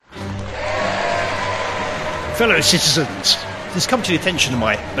Fellow citizens, it has come to the attention of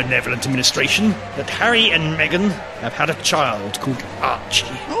my benevolent administration that Harry and Meghan have had a child called Archie.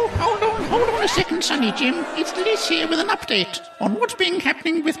 Oh, hold on a second, Sonny Jim. It's Liz here with an update on what's been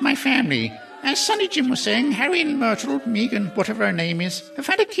happening with my family. As Sonny Jim was saying, Harry and Myrtle, Meghan, whatever her name is, have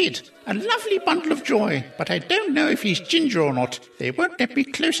had a kid. A lovely bundle of joy, but I don't know if he's ginger or not. They won't let me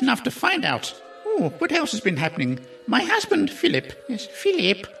close enough to find out. Oh, what else has been happening? My husband, Philip,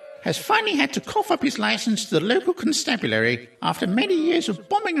 has finally had to cough up his license to the local constabulary after many years of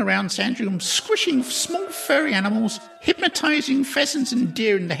bombing around Sandringham, squishing small furry animals, hypnotising pheasants and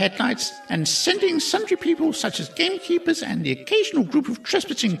deer in the headlights, and sending sundry people such as gamekeepers and the occasional group of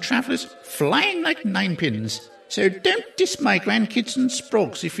trespassing travellers flying like ninepins. So don't diss my grandkids and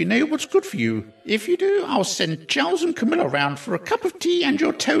sprogs if you know what's good for you. If you do, I'll send Charles and Camilla round for a cup of tea and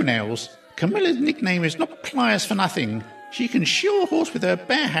your toenails. Camilla's nickname is not Pliers for nothing. She can shoe a horse with her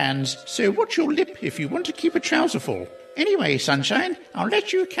bare hands, so watch your lip if you want to keep a trouser full. Anyway, Sunshine, I'll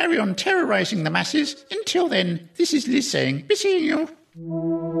let you carry on terrorising the masses. Until then, this is Liz saying, be seeing you.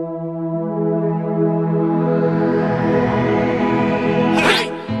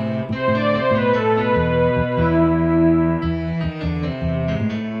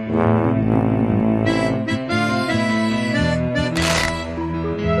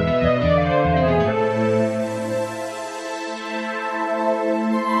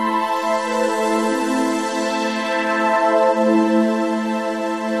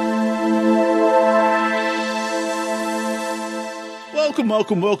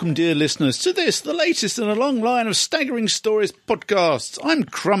 Welcome, dear listeners, to this, the latest in a long line of Staggering Stories podcasts. I'm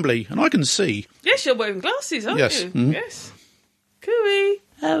Crumbly, and I can see. Yes, you're wearing glasses, aren't Yes. you? Mm-hmm. Yes. Cooey.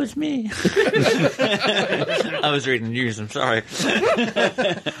 That was me. I was reading news, I'm sorry.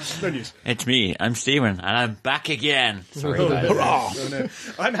 No news. It's me, I'm Stephen, and I'm back again. Sorry, guys. Hurrah! Oh, no.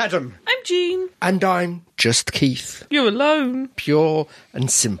 I'm Adam. I'm Jean. And I'm just Keith. You're alone. Pure and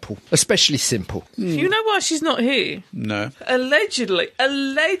simple. Especially simple. You know why she's not here? No. Allegedly.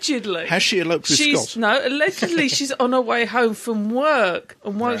 Has she eloped with Scott? No, allegedly she's on her way home from work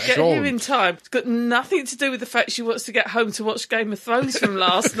and won't get here in time. It's got nothing to do with the fact she wants to get home to watch Game of Thrones from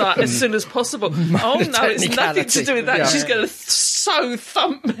last night as soon as possible. Oh no, it's nothing to do with that. Yeah. She's going to so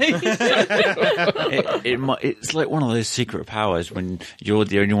thump me. It's like one of those secret powers when you're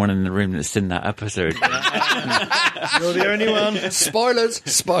the only one in the room that's seen that episode. You're the only one. Spoilers.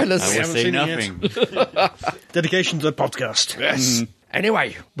 I will haven't say seen it nothing. Dedication to the podcast. Yes.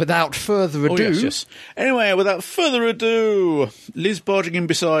 Anyway, without further ado... Oh, yes. Anyway, without further ado, Liz barging in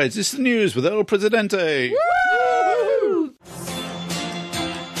besides. It's the news with El Presidente. Woo!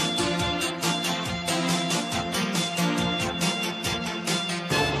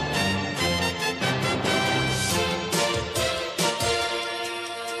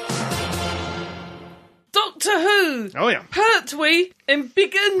 Doctor Who. Oh, yeah. Pertwee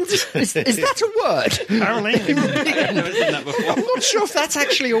embiggened. Is that a word? Apparently. I'm not sure if that's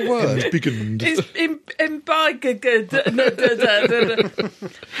actually a word. Biggened. It's embiggened.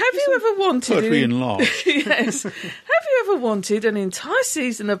 Have you ever wanted... Pertwee enlarged. Yes. Have you ever wanted an entire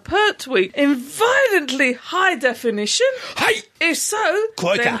season of Pertwee in violently high definition? Hey! If so,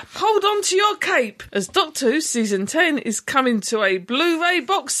 Quaker. then hold on to your cape, as Doctor Who Season 10 is coming to a Blu-ray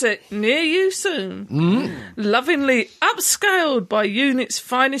box set near you soon. Lovingly upscaled by Unit's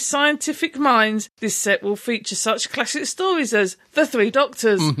finest scientific minds, this set will feature such classic stories as The Three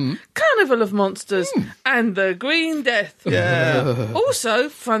Doctors, Carnival of Monsters, and The Green Death. Yeah. Also,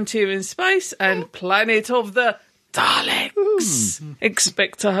 Frontier in Space and Planet of the Daleks.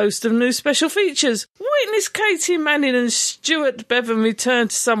 Expect a host of new special features. Witness Katie Manning and Stuart Bevan return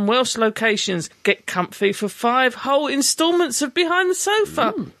to some Welsh locations. Get comfy for 5 whole instalments of Behind the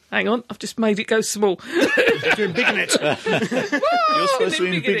Sofa. Hang on, I've just made it go small. To embiggen it. You're supposed to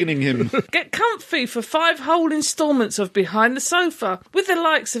be embiggening him. Get comfy for 5 whole instalments of Behind the Sofa with the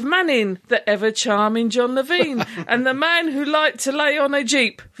likes of Manning, the ever-charming John Levine, and the man who liked to lay on a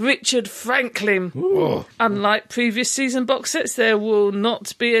Jeep, Richard Franklin. Unlike previous season box sets, there will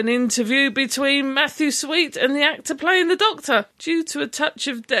not be an interview between Matthew Sweet and the actor playing the Doctor, due to a touch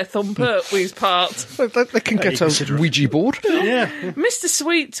of death on Pertwee's part. They can get a Ouija board. Yeah. Mr.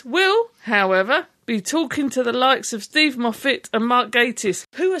 Sweet will, however, be talking to the likes of Steve Moffat and Mark Gatiss,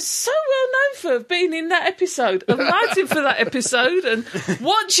 who are so well known for being in that episode and writing for that episode and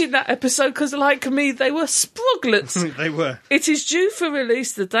watching that episode because, like me, they were sproglets. They were. It is due for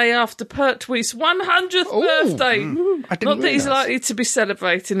release the day after Pertwee's 100th birthday. I didn't Not that he's realise. likely to be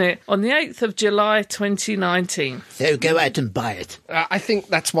celebrating it on the 8th of July 2019. So go out and buy it. I think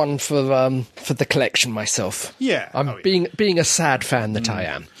that's one for the collection myself. Yeah. I'm being a sad fan that I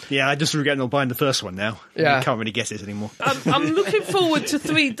am. Yeah, I just regret not buying the first last one now. Yeah. You can't really guess it anymore. I'm looking forward to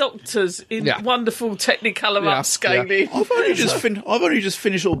 3 Doctors in wonderful Technicolor upscaling. I've only just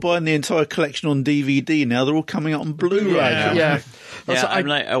finished all buying the entire collection on DVD. Now they're all coming out on Blu-ray. Yeah. Yeah,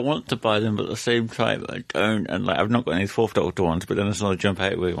 I want to buy them, but at the same time, I don't. And I've not got any 4th Doctor ones, but then I saw Jump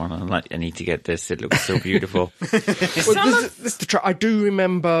Out with one. And I'm like, I need to get this. It looks so beautiful. Well, this is the I do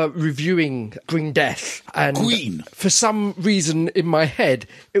remember reviewing Green Death, and for some reason in my head,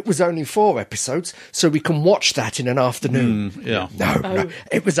 it was only 4 episodes, so we can watch that in an afternoon. No,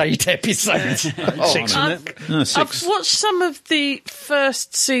 it was 8 episodes. 6, isn't it? No, 6. I've watched some of the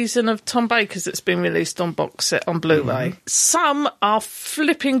first season of Tom Baker's that's been released on box set on Blu-ray. Some are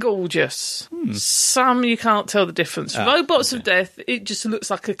flipping gorgeous. Some you can't tell the difference. Robots of Death, it just looks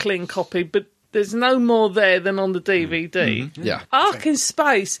like a clean copy, but there's no more there than on the DVD. Yeah. Ark in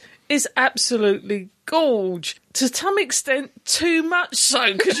Space is absolutely gorge. To some extent, too much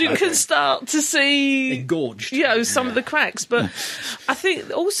so, because you can start to see... Engorged. Some of the cracks. But I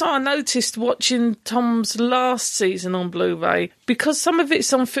think also I noticed watching Tom's last season on Blu-ray, because some of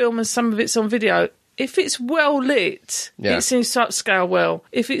it's on film and some of it's on video, if it's well lit, it seems to upscale well.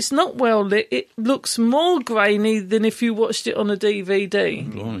 If it's not well lit, it looks more grainy than if you watched it on a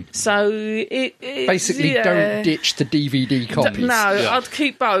DVD. So it Basically, don't ditch the DVD copies. I'd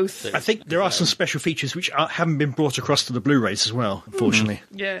keep both. I think there are some special features which haven't been brought across to the Blu-rays as well, unfortunately.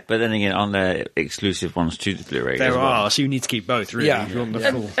 Yeah. But then again, on the exclusive ones to the Blu-ray There as well. are, so you need to keep both, really. Yeah. If you want the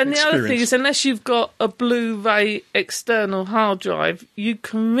full And the other thing experience. is, unless you've got a Blu-ray external hard drive, you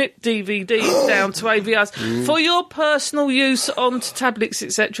can rip DVDs down to AVRs for your personal use onto tablets,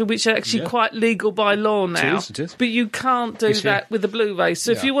 etc., which are actually quite legal by law now. It is. But you can't do that with the Blu-ray.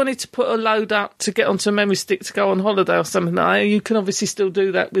 So if you wanted to put a load up to get onto a memory stick to go on holiday or something like that, you can obviously still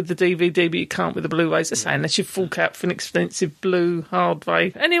do that with the DVD, but you can't with the Blu-rays. I say, unless you fork out for an expensive blue hard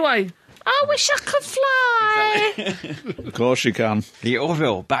drive. Anyway, I wish I could fly. Of course you can. The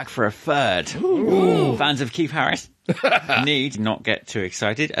Orville back for a 3rd. Fans of Keith Harris need not get too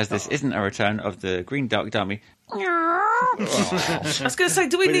excited, as this isn't a return of the Green Dark Dummy. I was going to say,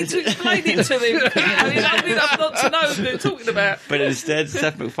 do we need to explain it to him? He's old enough not to know what they're talking about. But instead,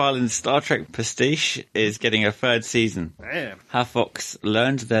 Seth MacFarlane's Star Trek Pastiche is getting a 3rd season. Damn. Have Fox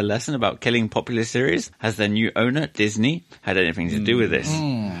learned their lesson about killing popular series? Has their new owner, Disney, had anything to do with this?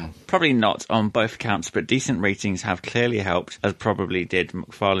 Probably not on both counts, but decent ratings have clearly helped, as probably did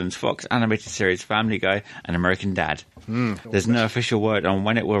MacFarlane's Fox animated series Family Guy and American Dad. There's no official word on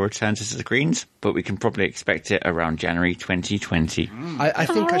when it will return to screens, but we can probably expect it around January 2020. I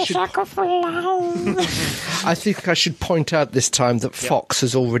think I should point out this time that Fox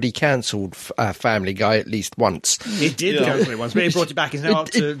has already cancelled Family Guy at least once. It did cancel it once, but it brought it back. It's now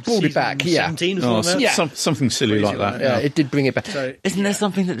up to it brought it back, 17 or something. Something silly like that. Yeah, it did bring it back. Isn't there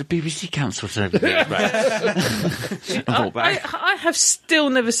something that the BBC cancelled over the years back? Brought back? I have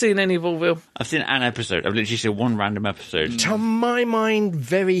still never seen any of Orville. I've seen an episode. I've literally seen one random episode. To my mind,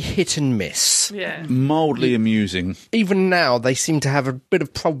 very hit and miss. Yeah. Mildly amusing. Even now, they seem to have a bit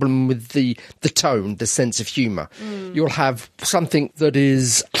of problem with the tone, the sense of humour. You'll have something that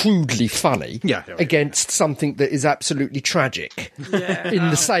is crudely funny against something that is absolutely tragic in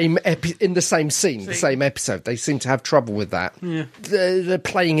the same scene, the same episode. They seem to have trouble with that. Yeah. They're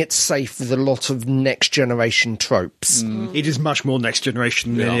playing it safe with a lot of next generation tropes. It is much more next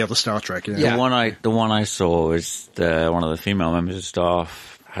generation than any other Star Trek. Yeah. The one I saw was one of the female members of staff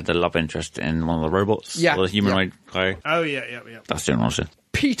had a love interest in one of the robots, or the humanoid guy. Oh, yeah. That's the one.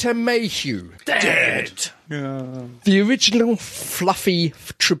 Peter Mayhew. Dead! The original fluffy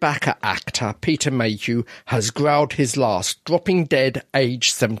Chewbacca actor, Peter Mayhew, has growled his last, dropping dead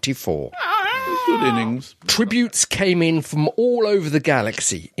age 74. Good innings. Tributes came in from all over the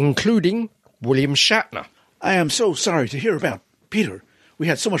galaxy, including William Shatner. I am so sorry to hear about Peter. We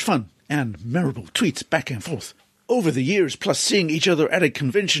had so much fun and memorable tweets back and forth over the years, plus seeing each other at a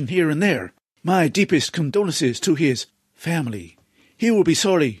convention here and there. My deepest condolences to his family. He will be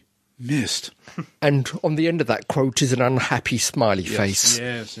sorely missed. And on the end of that quote is an unhappy smiley face.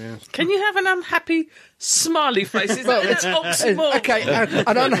 Yes. Can you have an unhappy smiley face? Is that an oxymoron? Okay,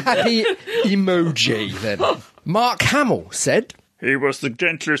 an unhappy emoji then. Mark Hamill said, "He was the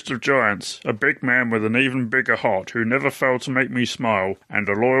gentlest of giants, a big man with an even bigger heart who never failed to make me smile, and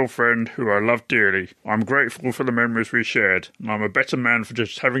a loyal friend who I love dearly. I'm grateful for the memories we shared, and I'm a better man for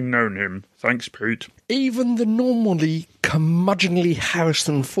just having known him. Thanks, Pete." Even the normally curmudgeonly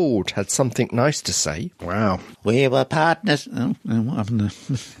Harrison Ford had something nice to say. Wow. We were partners. Oh, what happened there?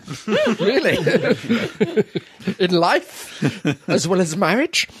 Really? In life? As well as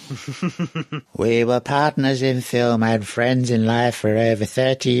marriage? We were partners in film and friends in life alive for over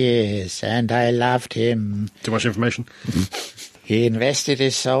 30 years, and I loved him. Too much information. He invested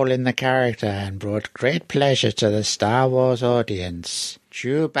his soul in the character and brought great pleasure to the Star Wars audience.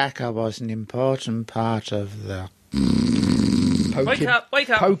 Chewbacca was an important part of the... Wake up.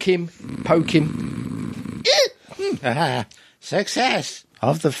 Poke him. Success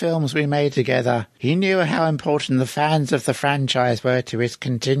of the films we made together. He knew how important the fans of the franchise were to his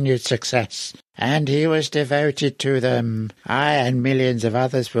continued success, and he was devoted to them. I and millions of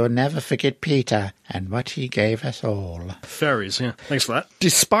others will never forget Peter and what he gave us all. Fairies, yeah. Thanks for that.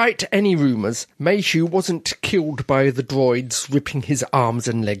 Despite any rumours, Mayhew wasn't killed by the droids ripping his arms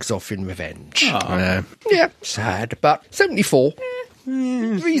and legs off in revenge. Yeah. Yeah, sad, but 74.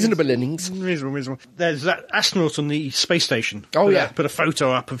 Reasonable innings. Reasonable. There's that astronaut on the space station. Oh, yeah. Put a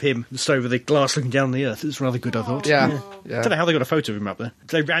photo up of him just over the glass looking down the Earth. It's rather good, I thought. Yeah. Don't know how they got a photo of him up there.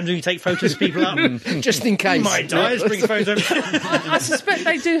 Do they randomly take photos of people up? Just in case. He might die. Let's bring a photo. I suspect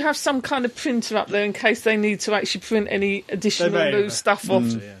they do have some kind of printer up there in case they need to actually print any additional new stuff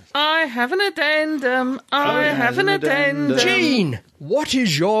off. I have an addendum. I have an addendum. Gene, what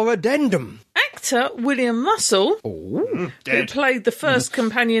is your addendum? Actor William Russell, who played the first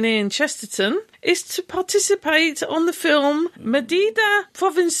companion Ian Chesterton, is to participate on the film Medida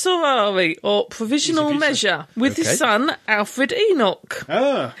Provisoire, or Provisional Measure, with his son Alfred Enoch.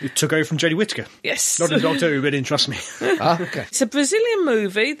 Who took over from Jodie Whittaker. Yes. Not in Doctor Who, but in Trust Me. Okay. It's a Brazilian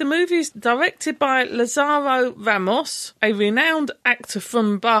movie. The movie is directed by Lazaro Ramos, a renowned actor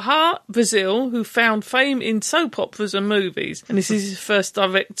from Bahia, Brazil, who found fame in soap operas and movies. And this is his first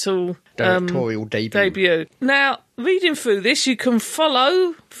directorial debut. Now, reading through this, you can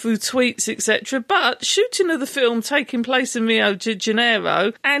follow through tweets, etc. But shooting of the film taking place in Rio de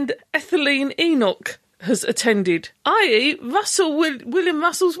Janeiro, and Etheline Enoch has attended, i.e. William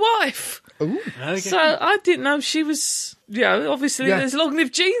Russell's wife. Ooh. Okay. So I didn't know she was, obviously there's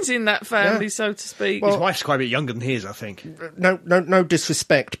long-lived genes in that family, so to speak. His wife's quite a bit younger than his, I think. No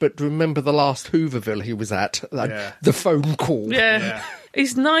disrespect, but remember the last Hooverville he was at? The phone call. Yeah.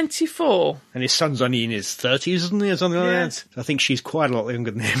 He's 94. And his son's only in his 30s, isn't he, or something like that? I think she's quite a lot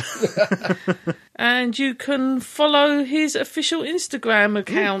younger than him. And you can follow his official Instagram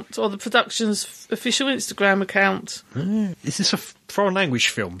account, or the production's official Instagram account. Is this a foreign language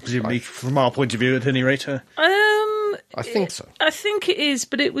film, presumably, from our point of view, at any rate? I think so. I think it is,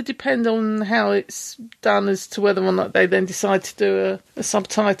 but it would depend on how it's done as to whether or not they then decide to do a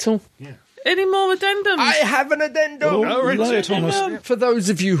subtitle. Yeah. Any more addendums? I have an addendum. Thomas. For those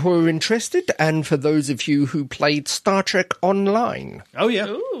of you who are interested, and for those of you who played Star Trek Online. Oh, yeah.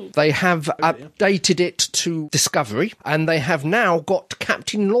 Ooh. They have updated it to Discovery, and they have now got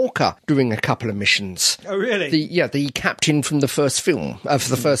Captain Lorca doing a couple of missions. Oh, really? The captain from the first film, for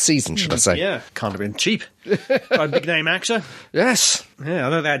the first season, should I say. Yeah, can't have been cheap. A big name actor. Yes. Yeah,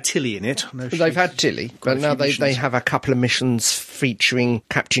 I know they had Tilly in it. They've had Tilly, but now they have a couple of missions featuring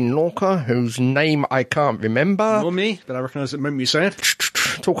Captain Lorca, whose name I can't remember. Nor me, but I recognise it the moment you say it.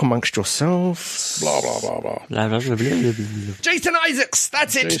 Talk amongst yourselves. Blah, blah, blah, blah. Jason Isaacs!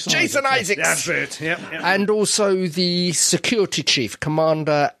 That's it! Jason Isaacs! That's it, yep. And also the security chief,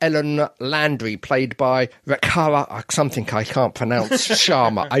 Commander Ellen Landry, played by Rekara, something I can't pronounce,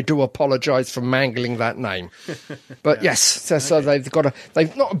 Sharma. I do apologise for mangling that name. But yes, so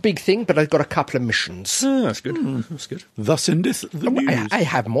they've not a big thing, but they've got a couple of missions. Oh, that's good. That's good. Thus endeth the news. I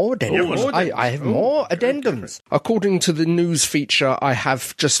have more addendums. I have more addendums. According to the news feature I have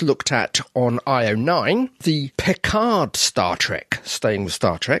just looked at on IO9, the Picard Star Trek, staying with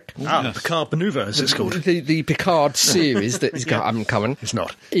Star Trek. Picard Maneuver, as it's called. The Picard series that is coming. It's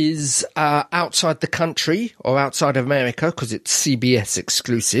not. Is outside the country, or outside of America, because it's CBS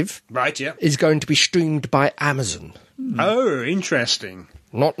exclusive. Right, yeah. Is going to be streamed by Amazon. Oh, interesting.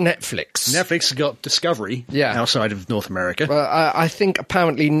 Not Netflix. Netflix has got Discovery outside of North America. I think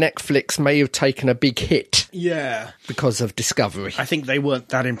apparently Netflix may have taken a big hit. Yeah. Because of Discovery. I think they weren't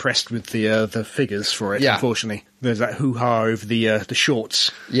that impressed with the figures for it, unfortunately. There's that hoo-ha over the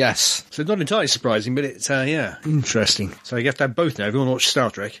shorts. Yes. So not entirely surprising, but it's, interesting. So you have to have both now if you want to watch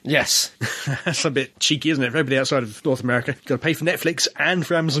Star Trek. Yes. That's a bit cheeky, isn't it? For everybody outside of North America, you've got to pay for Netflix and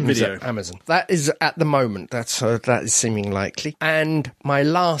for Amazon Video. Amazon. That is, at the moment, that is seeming likely. And my my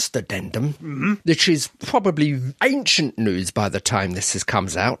last addendum, which is probably ancient news by the time this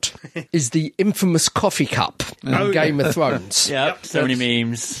comes out, is the infamous coffee cup in Game of Thrones. Yep, so many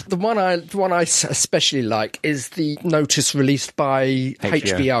memes. The one I especially like is the notice released by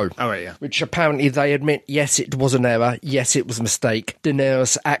HBO. Oh, right, yeah. Which apparently they admit, yes, it was an error, yes, it was a mistake.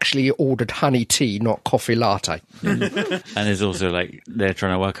 Daenerys actually ordered honey tea, not coffee latte. And there's also, like, they're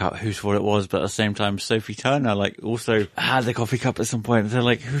trying to work out whose fault it was, but at the same time, Sophie Turner, like, also had the coffee cup at some point. They're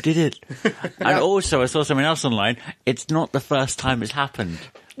like, who did it? And also, I saw something else online. It's not the first time it's happened.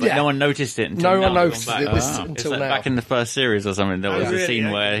 But no one noticed it until No now. one noticed Back. it It's until like now. back in the first series or something, there was a really?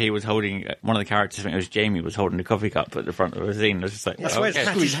 scene where he was holding, one of the characters, I think it was Jamie, was holding a coffee cup at the front of the scene. It was just like, That's why it's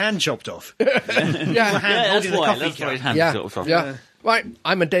had his hand chopped off. Yeah, that's holding the why. coffee That's why cup. his hand yeah, sort of soft. yeah. Right,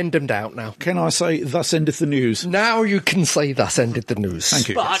 I'm addendummed out now. Can I say, thus endeth the news? Now you can say thus ended the news. Thank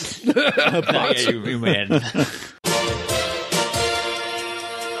you. But, no, yeah, you win.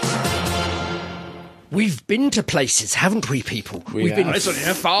 We've been to places, haven't we, people? We've have. been Yes, I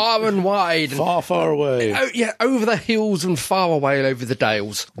have. far and wide. Far, far away. Oh, yeah, over the hills and far away over the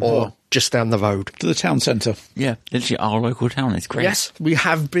dales. Or just down the road. To the town centre. Yeah, literally our local town is great. Yes, we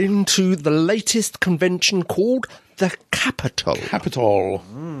have been to the latest convention called the Capitol. Capital.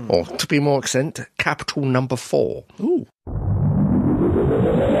 Or, to be more exact, Capital number 4. Ooh.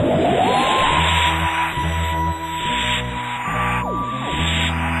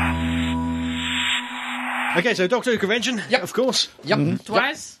 Okay, so Doctor Who convention, Yep. of course. Yep.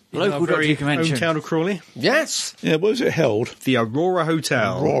 Twice. Local Our very Doctor Who convention. hometown of Crawley. Yes. Yeah, where was it held? The Aurora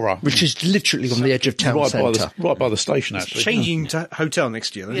Hotel. Aurora. Which is literally on the edge of town centre. Right by the station, actually. Changing to hotel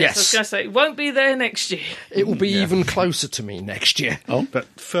next year, then. Yes. I was going to say, it won't be there next year. It will be even closer to me next year. But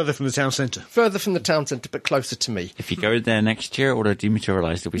further from the town centre. Further from the town centre, but closer to me. If you go there next year, it will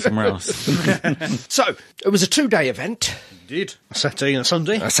dematerialise, it'll be somewhere else. So, it was a 2-day event, Indeed. A Saturday and a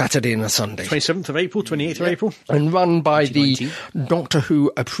Sunday. a Saturday and a Sunday, 27th of April, 28th of April. and run by the 2019. Doctor Who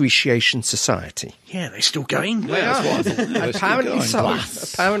Appreciation Society. Yeah, they're still going. Apparently so.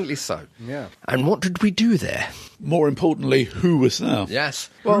 Apparently so. Yeah. And what did we do there? More importantly, who was there? Yes.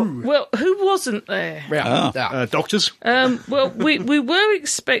 Well, Well, who wasn't there? Doctors. Well, we were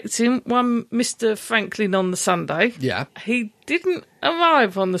expecting one Mr. Franklin on the Sunday. Yeah. He didn't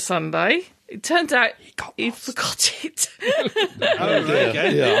arrive on the Sunday. It turned out he forgot it.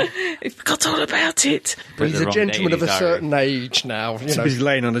 Okay. Yeah. He forgot all about it. but he's the a wrong gentleman date of in a his certain age now. You know. He's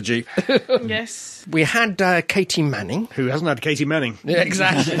laying on a Jeep. Yes. We had Katie Manning. Who hasn't had Katie Manning? Yeah,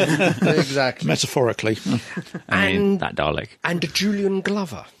 exactly. exactly. Metaphorically. I mean, And- that Dalek. And Julian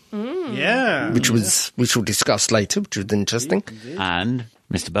Glover, Yeah. which we'll discuss later, which was interesting. And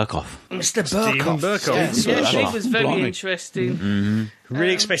Mr. Burkoff. Mr. Stephen Burkoff. Burkoff. Yes. Yeah, he was very Blimey. interesting.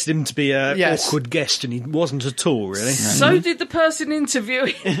 Really expected him to be an yes. awkward guest, and he wasn't at all, really. So did the person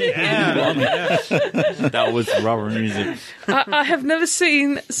interviewing him. That was rather amusing. I have never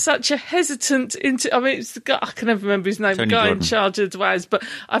seen such a hesitant I mean, it's the guy, I can never remember his name, the Tony guy in Jordan. charge of the Dwaz, but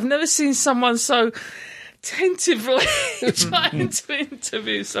I've never seen someone so tentatively trying to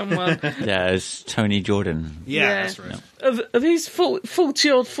interview someone. Yeah, it's Tony Jordan. Yeah, that's right. Of his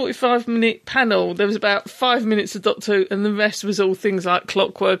 40-odd, 45-minute panel, there was about 5 minutes of Doctor Who, and the rest was all things like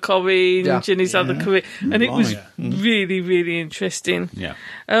Clockwork Orange and his other career. And it was really, really interesting. Yeah.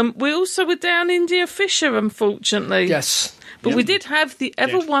 We also were down India Fisher, unfortunately. Yes. But we did have the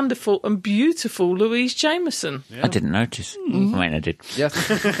ever wonderful and beautiful Louise Jameson. I didn't notice. I mean, I did. Yes.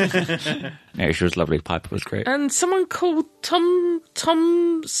 Yeah, she was lovely. Piper was great. And someone called Tom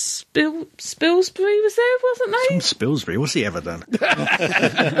Spilsbury was there, wasn't they? Spilsbury, what's he ever done?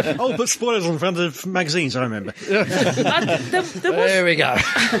 Oh, put spoilers on front of magazines, I remember. There was, There we go.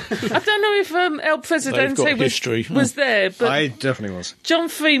 I don't know if El They've Presidente got history. was there, but I definitely was. John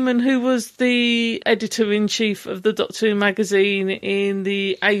Freeman, who was the editor-in-chief of the Doctor Who magazine in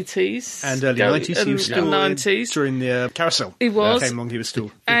the 80s. And early 90s, he was still 90s. during the carousel. He was. Came along, he was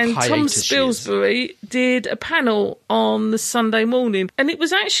still. And Tom hiatus Spilsbury did a panel on the Sunday morning, and it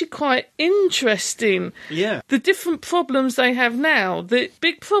was actually quite interesting. Yeah. The different problems they have now. The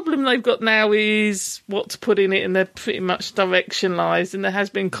big problem they've got now is what to put in it, and they're pretty much directionalised, and there has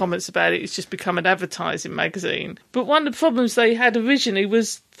been comments about it. It's just become an advertising magazine. But one of the problems they had originally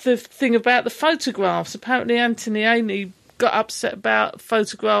was the thing about the photographs. Apparently Anthony Ainley got upset about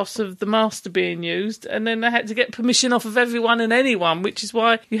photographs of the Master being used, and then they had to get permission off of everyone and anyone, which is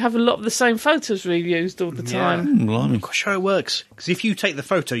why you have a lot of the same photos reused all the time. Blimey. Gosh, how it works. Because if you take the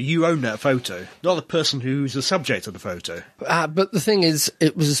photo, you own that photo, not the person who's the subject of the photo. But the thing is,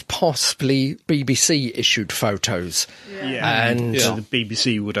 it was possibly BBC issued photos. Yeah. And So the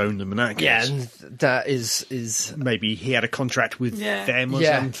BBC would own them in that case. yeah, and that is maybe he had a contract with them or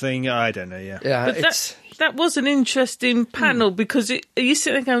something. I don't know. Yeah, but that was an interesting panel because you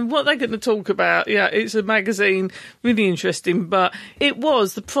sit there going, what are they going to talk about? Yeah, it's a magazine, really interesting, but it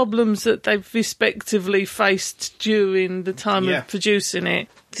was the problems that they've respectively faced during the time of producing it.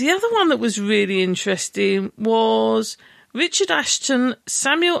 The other one that was really interesting was Richard Ashton,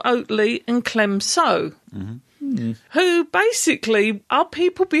 Samuel Oatley and Clem Soe. Who basically are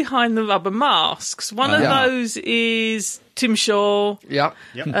people behind the rubber masks. One of those is Tim Shaw. Timmy.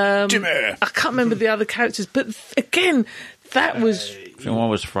 I can't remember the other characters, but again, that was... one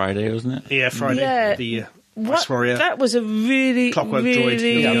was Friday, wasn't it? Yeah, Friday. Yeah. The Ice Warrior. That was a really, Clockwork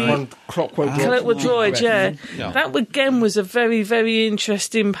really... Droid. one Clockwork Droid, yeah. That, again, was a very, very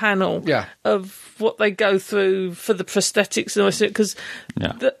interesting panel of what they go through for the prosthetics and all that, because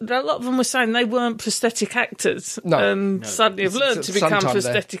a lot of them were saying they weren't prosthetic actors and suddenly have learned to become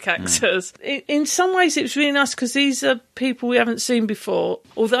prosthetic actors. In some ways, it's really nice because these are people we haven't seen before.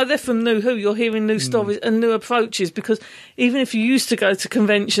 Although they're from New Who, you're hearing new stories and new approaches, because even if you used to go to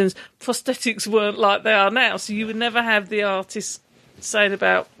conventions, prosthetics weren't like they are now, so you would never have the artists saying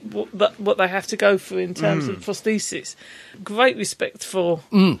about what they have to go through in terms of prosthesis. Great respect for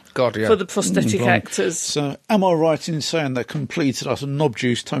the prosthetic actors. So, am I right in saying that completed us and knob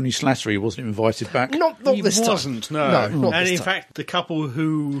juice Tony Slattery wasn't invited back? Not He this time. wasn't, no. not And this in time. fact, the couple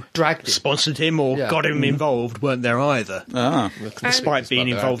who Dragged him. sponsored him or got him involved weren't there either. Despite being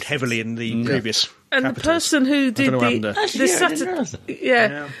involved heavily in the previous. And Capitals. the person who did the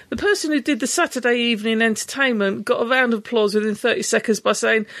the person who did the Saturday evening entertainment got a round of applause within 30 seconds by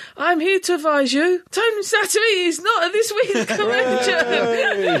saying, "I'm here to advise you, Tony Slattery is not at this week's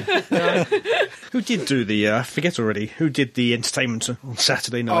convention." Who did do the, I forget already, who did the entertainment on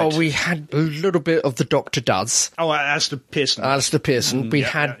Saturday night? Oh, we had a little bit of the Doctor Does. Oh, Alistair Pearson. Alistair Pearson. We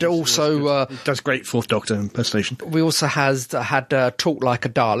had also... does great Fourth Doctor impersonation. we also had Talk Like a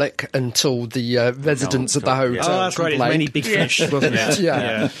Dalek until the residents of the hotel that's right, it's many big fish, wasn't it?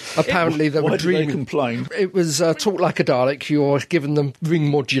 Yeah. Apparently they were Why did they dreaming. complain? It was Talk Like a Dalek. You're given them ring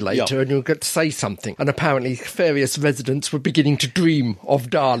modulator and you'll get to say something. And apparently various residents were beginning to dream of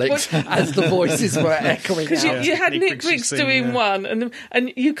Daleks as the voices were echoing Because out. you had Nick Nick Briggs' Briggs thing, doing one,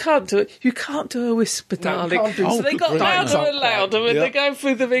 and you can't do it. You can't do a whisper, darling. can't do- So they got good louder grief. and louder, and they're going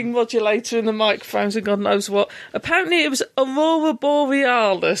through the ring modulator and the microphones and God knows what. Apparently, it was Aurora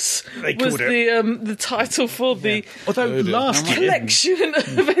Borealis They was called it. the title for the Although last year, collection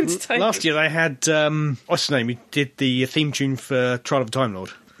of entertainment. last year they had, what's his name? He did the theme tune for Trial of the Time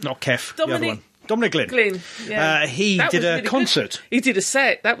Lord. Not Kef, the other Dominic- one. Dominic Glynn. Glyn, yeah. He That did was a really good. concert. He did a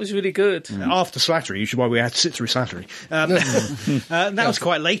set. That was really good. After Slattery, which is why we had to sit through Slattery. That was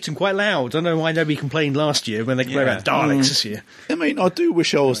quite late and quite loud. I don't know why nobody complained last year when they complained about Daleks this year. I mean, I do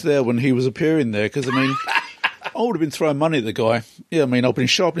wish I was there when he was appearing there, because, I mean, I would have been throwing money at the guy. Yeah, I mean, I've been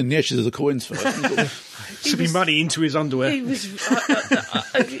sharpening the edges of the coins first. Slipping money into his underwear. He was.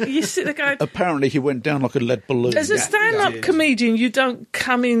 You sit there going. Apparently, he went down like a lead balloon. As a stand-up comedian, you don't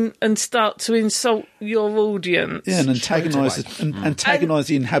come in and start to insult your audience. Yeah, and antagonise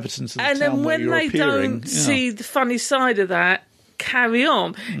the inhabitants of the And town then where when you're they appearing. don't see the funny side of that, carry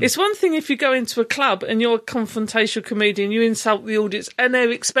on. It's one thing if you go into a club and you're a confrontational comedian, you insult the audience and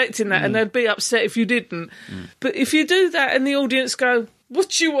they're expecting that and they'd be upset if you didn't. But if you do that and the audience go,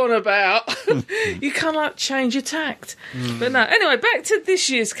 "What you on about?" You can't like change your tact. But no, anyway, back to this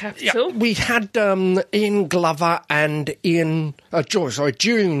year's Capitol. We had Ian Glover and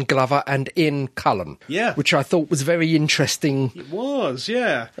June Glover and Ian Cullen. Yeah. Which I thought was very interesting. It was,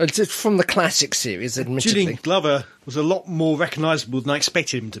 yeah. It's from the classic series, admittedly. Julian Glover was a lot more recognisable than I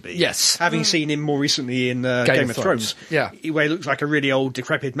expected him to be. Yes. Having seen him more recently in Game of Thrones. Yeah. Where he looks like a really old,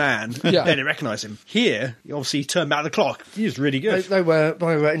 decrepit man. Yeah. Then I recognise him. Here, obviously, he turned back the clock. He was really good. They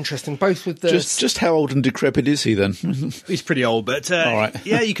were interesting, both with the... Just how old and decrepit is he then? He's pretty old, but All right.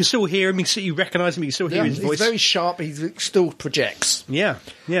 yeah, you can still hear him. You recognise him. You can still hear his he's voice. very sharp, he still projects. Yeah,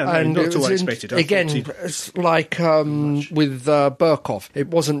 no, And not it at all was unexpected. I again, thought he'd- it's like with Burkoff, it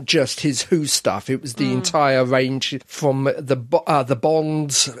wasn't just his Who stuff, it was the entire range from the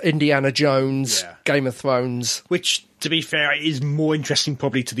Bonds, Indiana Jones, Yeah. Game of Thrones. which, to be fair, is more interesting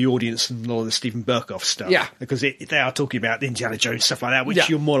probably to the audience than all the Stephen Burkoff stuff. Yeah. Because they are talking about Indiana Jones stuff like that, which Yeah.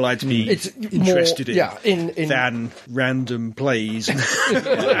 you're more likely to be It's interested more, in, yeah, in than random plays and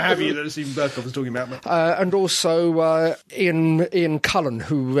what have you that Stephen Burkoff was talking about. and also Ian Cullen,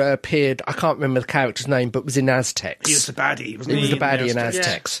 who appeared, I can't remember the character's name, but was in Aztecs. He was the baddie, wasn't He he? was the baddie in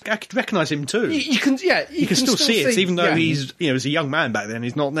Aztecs. Aztecs. I could recognise him too. You can still see it, even though yeah. he's, as a young man back then,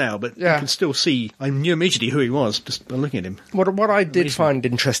 he's not now, but Yeah. you can still see, I knew immediately who he was, just looking at him. What I did find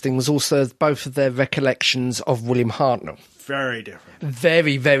interesting was also both of their recollections of William Hartnell. Very different.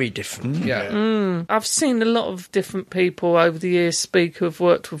 Very, very different. Yeah. I've seen a lot of different people over the years speak who have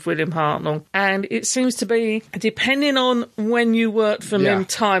worked with William Hartnell, and it seems to be, depending on when you worked for him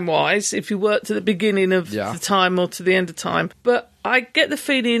time-wise, if you worked at the beginning of the time or to the end of time, but I get the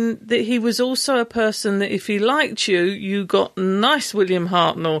feeling that he was also a person that if he liked you, you got nice William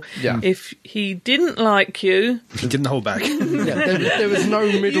Hartnell. Yeah. If he didn't like you... He didn't hold back. There was no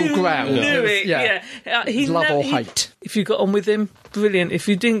middle ground. Knew it, He love or hate. If you got on with him, brilliant. If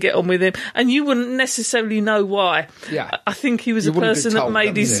you didn't get on with him, and you wouldn't necessarily know why. Yeah. I think he was a person that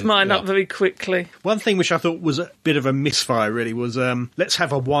made his mind up very quickly. One thing which I thought was a bit of a misfire, really, was let's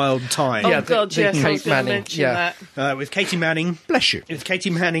have a wild time. Oh, God, yes, I was Kate going to Manning, mention that. With Katie Manning. Bless you. With Katie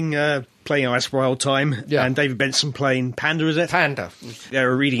Manning playing Ice Wild Time, and David Benson playing Panda, is it? Panda. They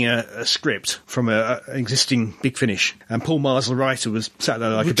were reading a script from an existing Big Finish, and Paul Mars, the writer, was sat there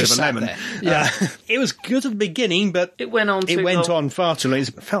like a bit of a lemon. It was good at the beginning, but it went on far too long.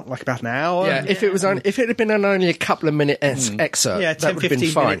 It felt like about an hour. Yeah, if it had been only a couple of minute excerpt, 10, that would have been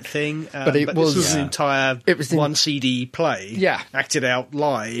 15 fine. minute thing. But this was an entire one CD play, acted out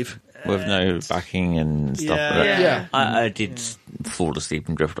live. With no backing and stuff like that. I did fall asleep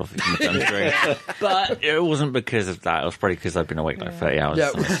and drift off it. But it wasn't because of that. It was probably because I've been awake like 30 hours.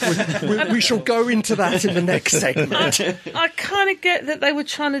 Yeah, we shall go into that in the next segment. I kind of get that they were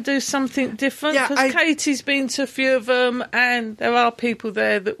trying to do something different, because Katie's been to a few of them, and there are people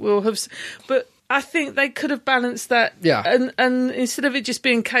there that will have... But I think they could have balanced that. Yeah. And instead of it just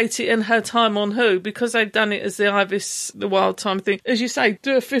being Katie and her time on Who, because they've done it as the Wild Time thing, as you say,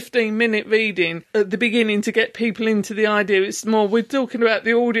 do a 15-minute reading at the beginning to get people into the idea. It's more, we're talking about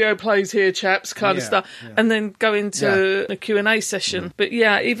the audio plays here, chaps, kind of stuff, and then go into a Q&A session. But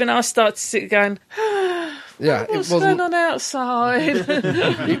even I started to sit going... What's going on outside?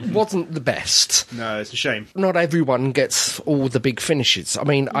 It wasn't the best. No, it's a shame. Not everyone gets all the big finishes. I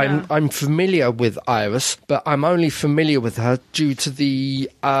mean, I'm familiar with Iris, but I'm only familiar with her due to the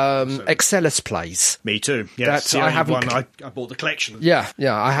Excellus plays. Me too. Yes, I bought the collection. Yeah,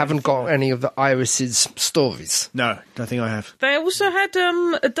 I haven't got any of the Iris's stories. No, don't think I have. They also had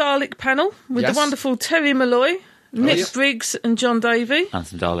a Dalek panel with the wonderful Terry Malloy, Nick Briggs and John Davey. And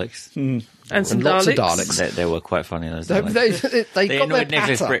some Daleks. And some lots Daleks. of Daleks. They were quite funny. Those They got their annoyed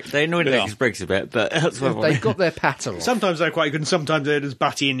patter. They annoyed Nicholas Briggs a bit, but that's what They got their patter off. Sometimes they're quite good, and sometimes they're just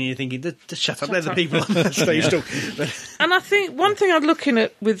butty in, and you're thinking, just shut up, they're the people on the stage talking. And I think one thing I'm looking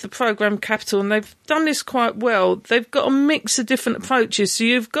at with the programme Capital, and they've done this quite well, they've got a mix of different approaches. So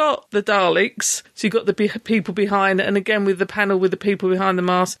you've got the Daleks, so you've got the people behind it, and again with the panel with the people behind the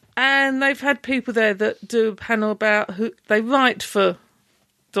mask. And they've had people there that do a panel about who they write for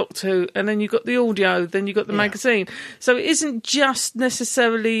Doctor Who, and then you've got the audio, then you've got the magazine. So it isn't just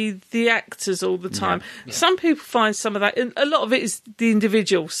necessarily the actors all the time. Some people find some of that, and a lot of it is the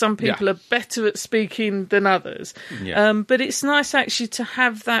individual. Some people are better at speaking than others. But it's nice actually to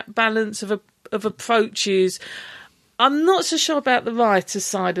have that balance of approaches. I'm not so sure about the writer's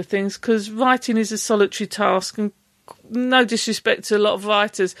side of things, because writing is a solitary task, and no disrespect to a lot of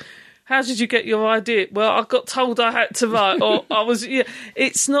writers. How did you get your idea? Well, I got told I had to write, or I was...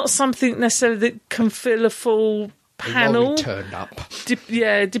 it's not something necessarily that can fill a full panel. Turned up.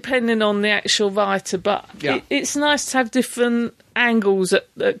 Depending on the actual writer, but it's nice to have different angles at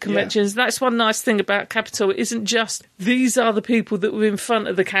conventions. That's one nice thing about Capital. It isn't just, these are the people that were in front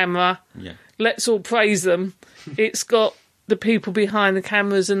of the camera. Let's all praise them. It's got the people behind the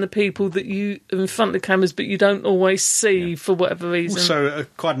cameras and the people that you are in front of the cameras but you don't always see for whatever reason. Also,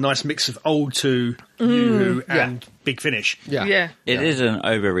 quite a nice mix of old to New and Big Finish. It is an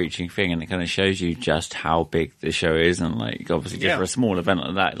overreaching thing, and it kind of shows you just how big the show is, and like obviously just for a small event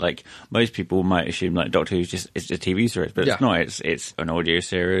like that, like most people might assume like Doctor Who's it's a TV series, but it's not. It's an audio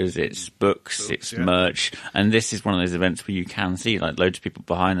series, it's books, it's merch, and this is one of those events where you can see like loads of people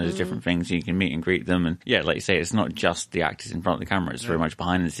behind those different things. You can meet and greet them, and like you say, it's not just the actors in front of the camera; it's very much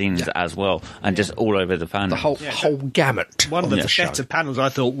behind the scenes as well, and just all over the fandom. The whole gamut. One of the better panels I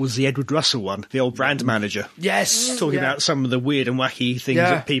thought was the Edward Russell one, the old brand manager. Yes. Talking about some of the weird and wacky things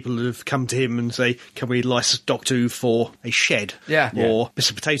that people have come to him and say, can we license Doctor Who for a shed? Or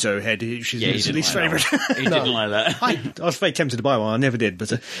Mr. Potato Head, which is his least favourite. He didn't like that. I was very tempted to buy one, I never did.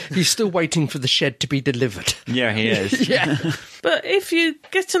 But he's still waiting for the shed to be delivered. Yeah, he is. But if you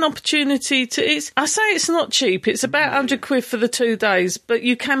get an opportunity to... I say it's not cheap. It's about £100 for the 2 days, but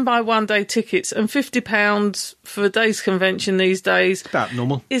you can buy one-day tickets, and £50 for a day's convention these days... About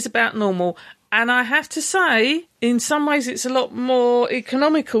normal. ...is about normal. And I have to say, in some ways it's a lot more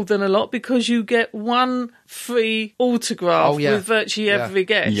economical than a lot because you get one free autograph with virtually every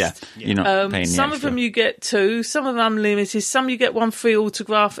guest. Yeah, you're not paying the some of extra. them you get two, some of them unlimited, some you get one free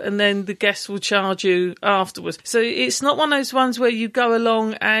autograph and then the guest will charge you afterwards. So it's not one of those ones where you go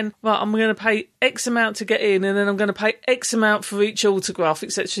along and, right, I'm going to pay X amount to get in and then I'm going to pay X amount for each autograph,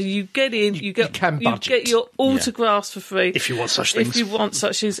 etc. You get in, you get your autographs for free. If you want such things. If you want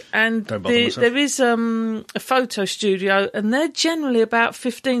such things. And Don't bother myself. there is a photo studio and they're generally about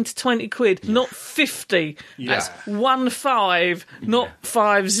 15 to 20 quid, not 50. That's 15, not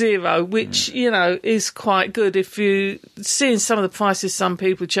 50, which, is quite good. If you seeing some of the prices some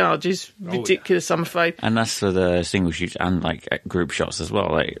people charge is ridiculous, I'm afraid. And that's for the single shoots and like group shots as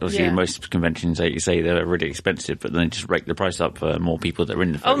well. Like obviously most conventions, like you say, they're really expensive, but then just rake the price up for more people that are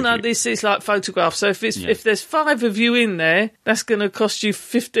in the photo shoot. This is like photographs. So if there's 5 of you in there, that's going to cost you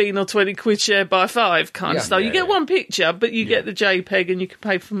 15 or 20 quid shared by 5 kind of stuff. You get one picture, but you get the JPEG and you can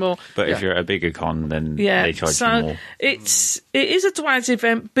pay for more. But if you're at a bigger con, then they charge you more. It is a Dwaz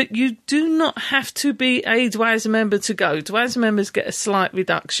event, but you do not have to be a Dwaz member to go. Dwaz members get a slight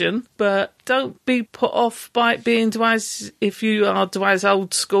reduction, but don't be put off by it being Dwaz if you are Dwaz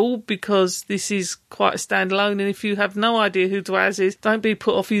old school, because this is quite a standalone, and if you have no idea who Dwaz is, don't be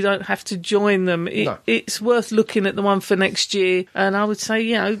put off. You don't have to join them. It's worth looking at the one for next year, and I would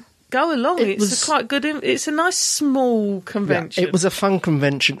say, go along. It's quite good. It's a nice small convention. Yeah, it was a fun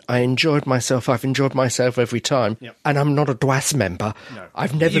convention. I enjoyed myself. I've enjoyed myself every time. Yep. And I'm not a DWAS member. No.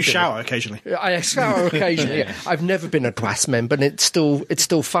 I've never. You shower occasionally. I shower occasionally. Yeah. I've never been a DWAS member, and it's still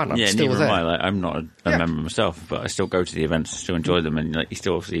fun. I'm still there. I'm not a member myself, but I still go to the events, still enjoy them, and you're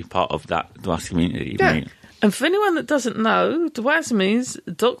still obviously part of that DWAS community. Yeah. And for anyone that doesn't know, DWAS means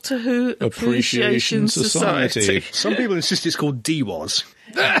Doctor Who Appreciation Society. Some people insist it's called DWAS.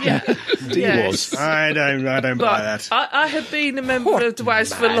 DWAS. I don't buy that. I have been a member of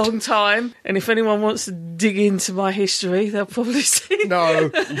DWAS for a long time, and if anyone wants to dig into my history, they'll probably see.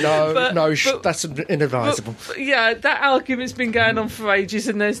 That's inadvisable. That argument's been going on for ages,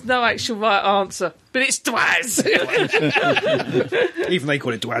 and there's no actual right answer. But it's DWAS. Even they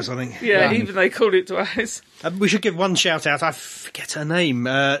call it DWAS, I think. Yeah, even they call it DWAS. We should give one shout out. I forget her name.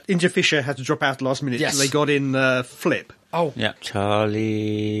 Inja Fisher had to drop out last minute. Yes. So they got in Flip. Oh. Yeah.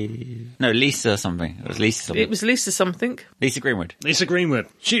 Charlie... No, Lisa something. It was Lisa something. It was Lisa something. Lisa Greenwood. Lisa Greenwood.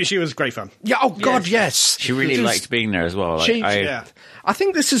 She was great fun. Yeah, oh God, yes. She really liked being there as well. I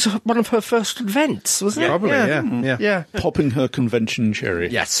think this is one of her first events, wasn't it? Probably, yeah. Popping her convention cherry.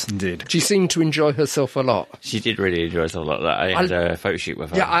 Yes. Indeed. She seemed to enjoy herself a lot. She did really enjoy herself a lot. I had a photo shoot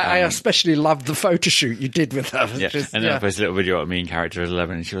with her. Yeah, I especially loved the photo shoot you did with her. Yeah. And then I posted a little video of me in character as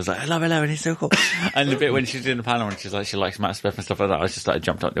 11, and she was like, I love 11, he's so cool. And the bit when she was in the panel and she's like, she likes Matt Smith and stuff like that, I was just like,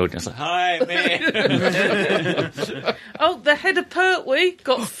 jumped up the audience like, hi, me. Oh, the head of Pertwee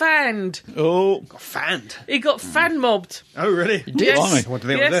got fanned. Got fanned? He got fan mobbed. Oh, really? Yes. What did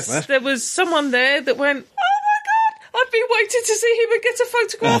they want Yes, there was someone there that went, oh my God, I've been waiting to see him and get a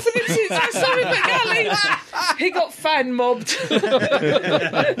photograph with him since I saw him at Galley's. He got fan mobbed.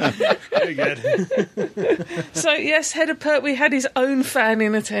 Very good. So, yes, head of Pertwee had his own fan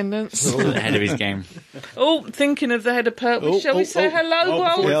in attendance. Ahead of his game. Thinking of the head of Pertwee, shall we say hello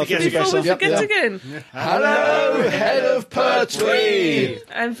before we forget again? Hello, head of Pertwee!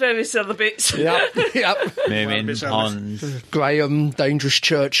 And various other bits. Yep. Moomin, Pond. Graham, Dangerous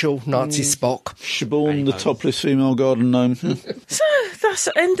Churchill, Nazi Spock. Siobhan, the topless female garden gnome. So that's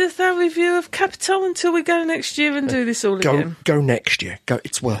the end of our review of Capital until we go next year and do this all again. Go next year. Go.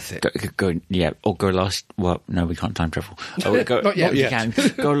 It's worth it. Go, or go last... Well, no, we can't time travel. Not yet. You can.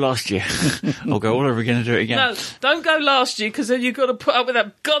 Go last year. Or go all over again and do it again. No, don't go last year, because then you've got to put up with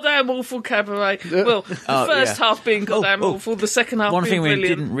that goddamn awful cabaret. Well, the first half being goddamn awful, the second half One being thing brilliant. we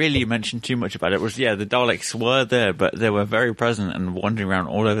didn't really mention too much about it was, the Daleks were there, but they were very present and wandering around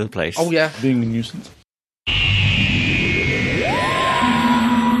all over the place. Oh, yeah. Being a nuisance.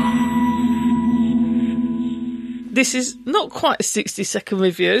 This is not quite a 60-second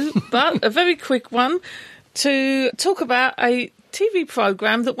review, but a very quick one to talk about a TV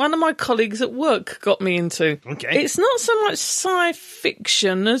programme that one of my colleagues at work got me into. Okay. It's not so much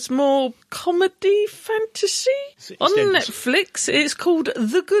sci-fiction as more comedy fantasy on Netflix. It's called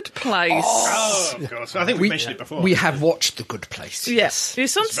The Good Place. Oh, of course. I think we mentioned it before. We have watched The Good Place. Yes.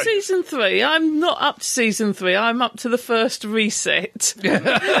 It's on season 3. I'm not up to season 3. I'm up to the first reset.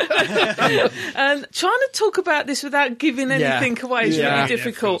 And trying to talk about this without giving anything away is really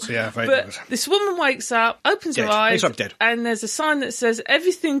difficult. Very but difficult. this woman wakes up, opens her eyes, Wakes up dead. and there's a sign that says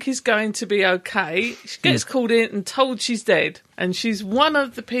everything is going to be okay. She gets called in and told she's dead. And she's one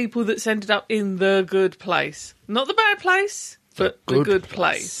of the people that's ended up in the good place. Not the bad place, but the good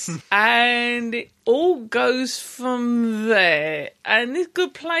place. And it all goes from there. And this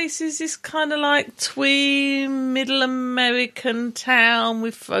good place is this kind of like tween middle American town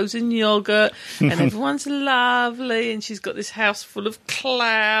with frozen yogurt, and everyone's lovely, and she's got this house full of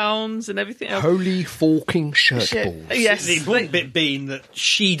clowns and everything else. Holy forking shirt balls. Yes. The important bit being that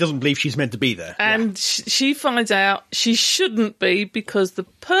she doesn't believe she's meant to be there. And she finds out she shouldn't be, because the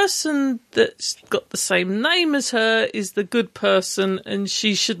person that's got the same name as her is the good person, and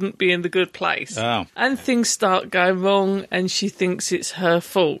she shouldn't be in the good place. Oh. And things start going wrong, and she thinks it's her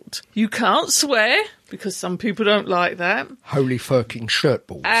fault. You can't swear, because some people don't like that. Holy forking shirt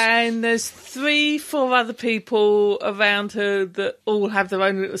balls. And there's 3-4 other people around her that all have their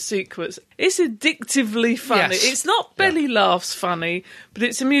own little secrets. It's addictively funny. Yes. It's not belly laughs funny, but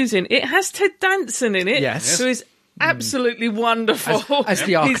it's amusing. It has Ted Danson in it, Yes. who is absolutely wonderful. As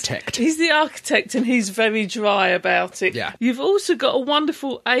the architect. He's the architect, and he's very dry about it. Yeah. You've also got a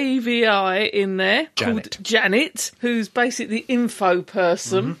wonderful AVI in there called Janet, who's basically the info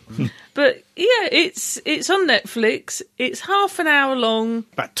person. But yeah, it's on Netflix. It's half an hour long.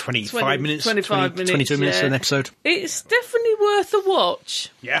 About 25 minutes. 25 minutes, 22 minutes yeah. an episode. It's definitely worth a watch.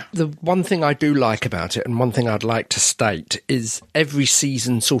 Yeah. The one thing I do like about it, and one thing I'd like to state, is every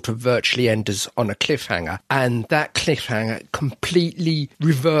season sort of virtually ends on a cliffhanger, and that cliffhanger completely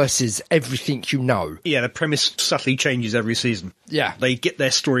reverses everything you know. Yeah, the premise subtly changes every season. Yeah. They get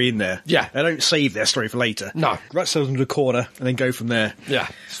their story in there. Yeah. They don't save their story for later. No. Right, so them to a corner and then go from there. Yeah.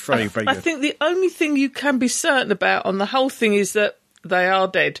 It's very, very I good. think the only thing you can be certain about on the whole thing is that they are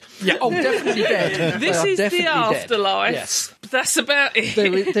dead. Yeah. Oh, definitely dead. This They are is the definitely dead. afterlife. Yes. That's about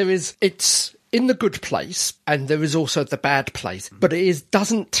it. There is, it's in the good place, and there is also the bad place, but it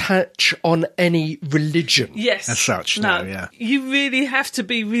doesn't touch on any religion. Yes. As such, no, yeah. You really have to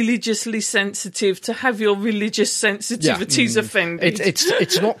be religiously sensitive to have your religious sensitivities offended.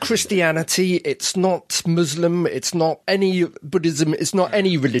 It's not Christianity, it's not Muslim, it's not any Buddhism, it's not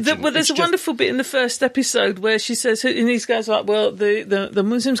any religion. Well, there's a wonderful bit in the first episode where she says, and these guys are like, well, the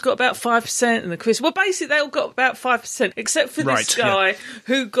Muslims got about 5% and the Christians, well, basically they all got about 5%, except for this guy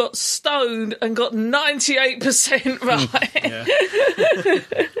who got stoned and got 98% right.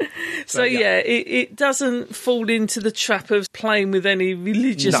 So it doesn't fall into the trap of playing with any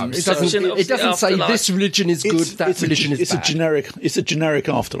religious perception of it doesn't the say afterlife. this religion is good, that religion is bad. It's a generic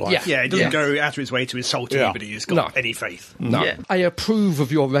afterlife. Yeah, it doesn't go out of its way to insult anybody who's got any faith. No. Yeah. I approve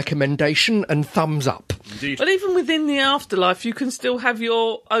of your recommendation and thumbs up. Indeed. But even within the afterlife, you can still have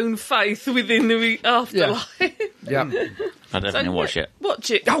your own faith within the afterlife. Yeah. I definitely watch it.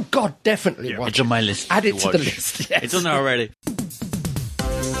 Watch it. Oh, God, definitely watch It's on my list. Add it to the watch. list, yes. It's on there already.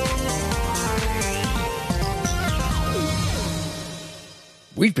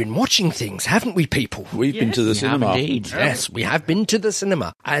 We've been watching things, haven't we, people? We've been to the cinema. Indeed. Yes, we have been to the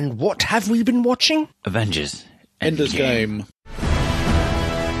cinema. And what have we been watching? Avengers. Ender's Game.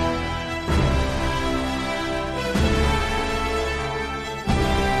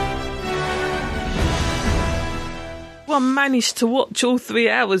 One managed to watch all 3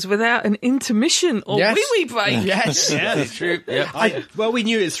 hours without an intermission or Yes. wee-wee break. Yes. Yeah, that's true. Yeah. Well, we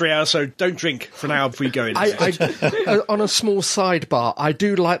knew it's 3 hours, so don't drink for an hour before you go in. On a small sidebar, I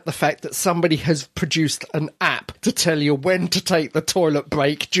do like the fact that somebody has produced an app to tell you when to take the toilet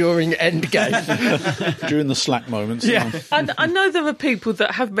break during Endgame. During the slack moments. Yeah. I know there are people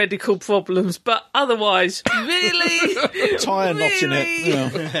that have medical problems, but otherwise, really? Tie a knot in it. You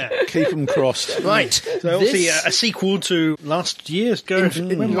know, keep them crossed. Right. So obviously a sequel to last year's when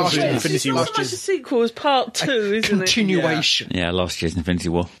was it? It's Infinity not War. so much a sequel as part 2, isn't Continuation. Yeah, last year's Infinity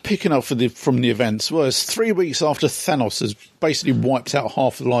War. Picking up from the events was 3 weeks after Thanos has basically wiped out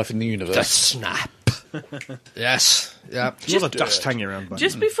half the life in the universe. The snap. Yes. Yeah. A lot of dust hanging around. it?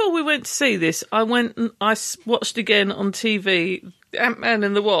 Just before we went to see this, I went and I watched again on TV Ant-Man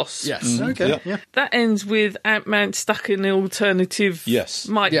and the Wasp. Yes. Okay. Yeah. That ends with Ant-Man stuck in the alternative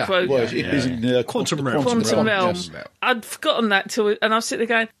micro. Well, it is in the Quantum realm. Quantum realm. yes. I'd forgotten that and I was sitting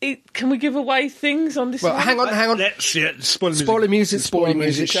there going, can we give away things on this Well, one? hang on. Let's spoiler Spoiler music, spoiler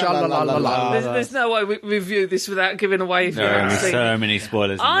music. Sha-la-la-la-la. There's no way we review this without giving away if you There haven't are seen so it. many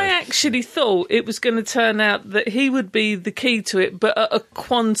spoilers. in I this. actually thought it was going to turn out that he would be the key to it, but at a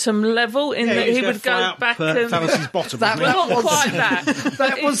quantum level, in that he would go back and... Thanos' bottom. That wasn't Well, it? not quite that.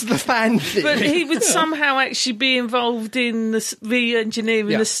 That was the fan thing. But he would somehow actually be involved in the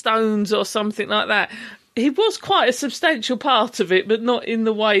re-engineering Yeah. the stones or something like that. he was quite a substantial part of it, but not in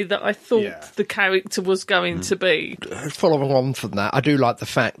the way that I thought the character was going to be. Following on from that, I do like the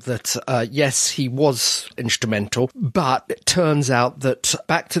fact that, yes, he was instrumental, but it turns out that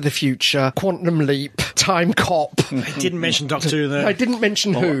Back to the Future, Quantum Leap, Time Cop... I didn't mention Doctor Who there. I didn't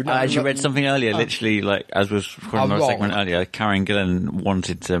mention who. I actually read something earlier, literally, like, as was recording our segment earlier, Karen Gillan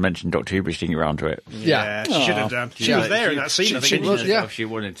wanted to mention Doctor Who, but she didn't get around to it. Yeah, she should have done. She was there in that scene, I think. She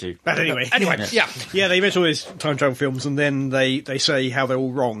wanted to. But anyway, yeah, they make all these time travel films, and then they say how they're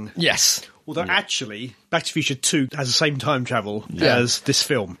all wrong. Yes. Although actually, Back to the Future 2 has the same time travel as this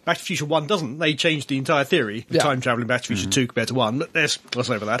film. Back to the Future 1 doesn't. They changed the entire theory of time travel in Back to the Future 2 compared to 1. But let's gloss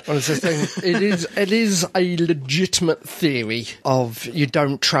over that. Well, it is a legitimate theory of you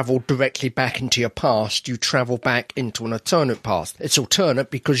don't travel directly back into your past, you travel back into an alternate past. It's alternate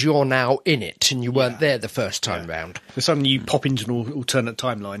because you're now in it and you weren't there the first time round. So suddenly you pop into an alternate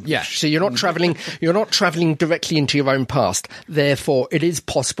timeline. Yeah, so you're not travelling directly into your own past. Therefore, it is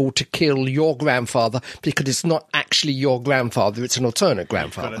possible to kill your grandfather because it's not actually your grandfather, it's an alternate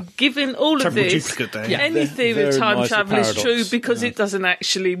grandfather. Given all of this, any theory of time travel is true because it doesn't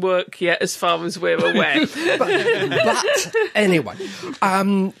actually work yet as far as we're aware. but anyway,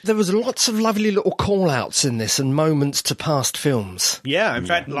 there was lots of lovely little call-outs in this and moments to past films. Yeah, in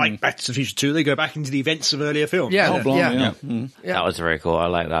fact, like Back to the Future 2, they go back into the events of earlier films. That was very cool. I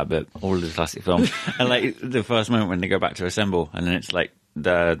like that bit. All of the classic films. And like the first moment when they go back to assemble and then it's like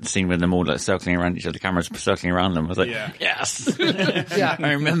the scene with them all like circling around each other, the cameras circling around them. I was like, yes!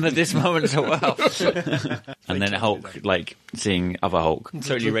 I remember this moment so well. And then Hulk, like, seeing other Hulk,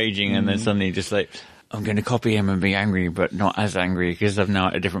 totally raging, and then suddenly just like, I'm going to copy him and be angry, but not as angry because I'm now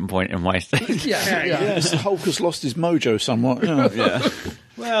at a different point in my stage. Yes, Hulk has lost his mojo somewhat.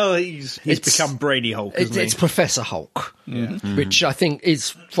 Well, he's become Brainy Hulk, isn't he? It's Professor Hulk, which I think is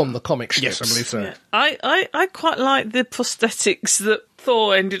from the comic strips. Yes, I believe so. Yeah. I quite like the prosthetics that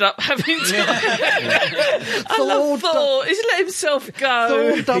Thor ended up having to. I love Thor. He's let himself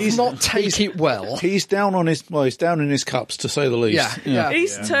go. Thor does not take it well. He's down in his cups, to say the least.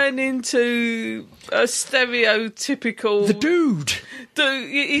 He's turned into a stereotypical the dude.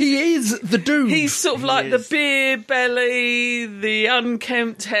 He is the dude. He's sort of like the beer belly, the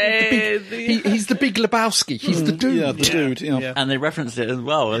unkempt hair. He's the Big Lebowski. He's the dude. Yeah, the dude. Yeah. And they referenced it as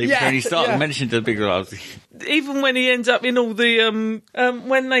well. Tony Stark mentioned the Big Lebowski. Even when he ends up in all the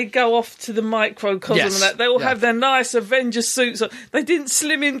when they go off to the microcosm and that, they all have their nice Avengers suits on. They didn't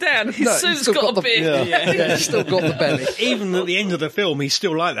slim him down. His suit's got a bit. He's still got the belly. Even at the end of the film, he's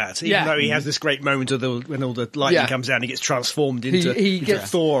still like that. Even though he has this great moment when all the lightning comes down, he gets transformed into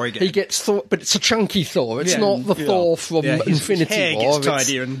Thor again. He gets Thor, but it's a chunky Thor. It's not the Thor from Infinity War. His hair gets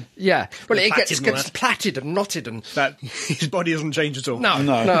tidier and well, it gets plaited and knotted, and that his body doesn't change at all. No.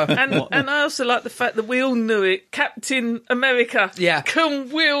 And I also like the fact that we all knew it. Captain America can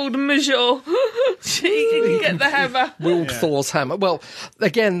wield Major. She can get the hammer. Wield Thor's hammer. Well,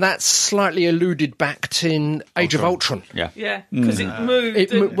 again, that's slightly alluded back to Age of Ultron. Yeah, because it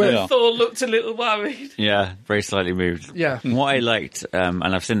moved. Thor looked a little worried. Yeah, very slightly moved. Yeah. What I liked, and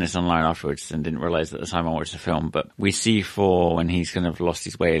I've seen this online afterwards and didn't realise at the time I watched the film, but we see Thor when he's kind of lost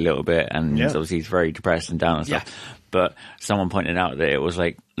his way a little bit and obviously he's very depressed and down and stuff. But someone pointed out that it was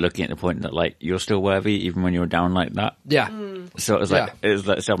like looking at the point that like you're still worthy even when you're down like that. Yeah. So it was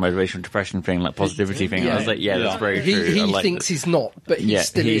like self-motivation, depression thing, like positivity thing. I was like, that's very true. He thinks he's not, but he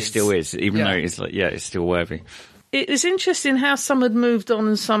still is, even though it's like it's still worthy. It's interesting how some had moved on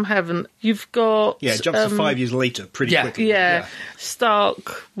and some haven't. You've got... Yeah, it jumps to 5 years later pretty quickly. Yeah,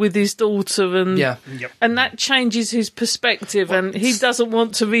 Stark with his daughter and that changes his perspective and he doesn't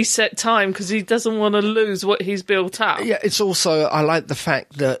want to reset time because he doesn't want to lose what he's built up. Yeah, it's also, I like the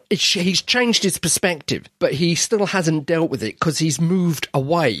fact that he's changed his perspective, but he still hasn't dealt with it because he's moved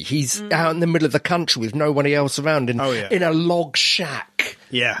away. He's out in the middle of the country with nobody else around in a log shack.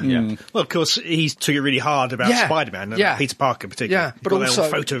 Well, of course, he took it really hard about Spider-Man, Peter Parker particularly. Yeah, but got also that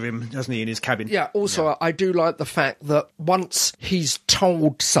old photo of him, hasn't he, in his cabin? Yeah, also, I do like the fact that once he's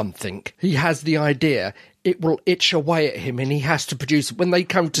told something, he has the idea, it will itch away at him and he has to produce it. When they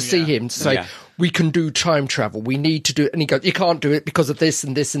come to see him to say, we can do time travel, we need to do it, and he goes, you can't do it because of this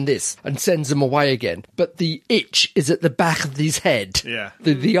and this and this, and sends them away again. But the itch is at the back of his head.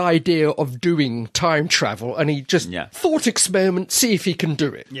 The idea of doing time travel, and he just thought experiment, see if he can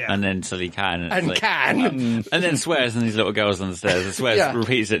do it. And then so he can. And then swears, and these little girls on the stairs, and swears,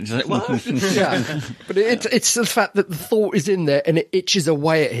 repeats it, and just like, what? But it's the fact that the thought is in there, and it itches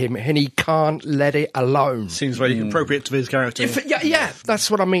away at him, and he can't let it alone. Seems very appropriate to his character. That's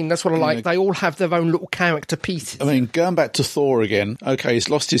what I mean. That's what I like. They all have their own little character pieces. I mean, going back to Thor again, okay, he's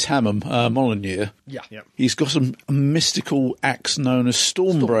lost his hammer, Mjolnir. Yeah. Yep. He's got a mystical axe known as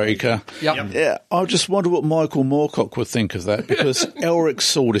Stormbreaker. Yep. Yeah, I just wonder what Michael Moorcock would think of that, because Elric's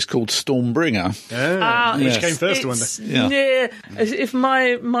sword is called Stormbringer. Which came first, I wonder. Yeah, if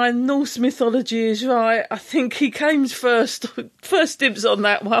my Norse mythology is right, I think he came first dibs on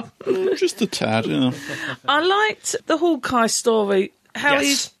that one. Just a tad, yeah. I liked the Hawkeye story. How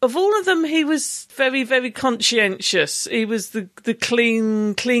Yes. of all of them, he was very, very conscientious. He was the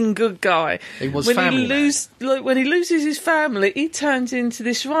clean, good guy. He was when family when he loses his family, he turns into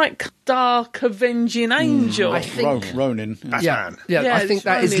this right dark, avenging angel. I think Ronin. Yeah, Yeah, I think it's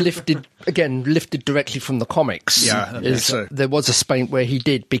that is Ronin. lifted directly from the comics. Yeah, I Is, think so. There was a span where he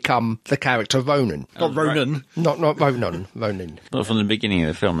did become the character Ronin. Not Ronan. Not Ronin. But from the beginning of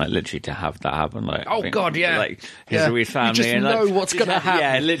the film, like literally to have that happen, like Oh, God, yeah. like his Yeah. weird family, You just and know like, what's gonna happen.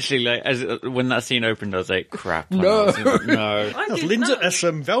 Yeah, literally, like when that scene opened, I was like, crap. No. no. I That's didn't Linda, know. that's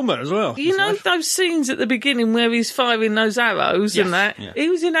Velma as well. You know those scenes at the beginning where he's firing those arrows and that? Yeah. He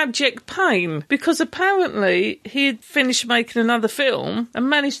was in abject pain because apparently he had finished making another film and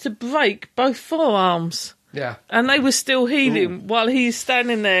managed to break both forearms. Yeah. And they were still healing while he's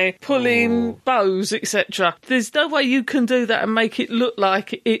standing there pulling bows, etc. There's no way you can do that and make it look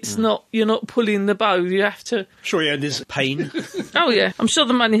like it's not, you're not pulling the bow. You have to. Sure, he earned his pain. Oh, yeah. I'm sure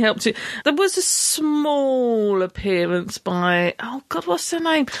the money helped it. There was a small appearance by, oh, God, what's her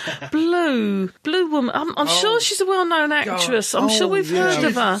name? Blue woman. I'm sure she's a well-known actress. I'm sure we've heard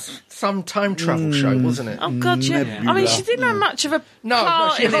of her. Some time travel show, wasn't it? Oh, God, yeah. I mean, she didn't have much of a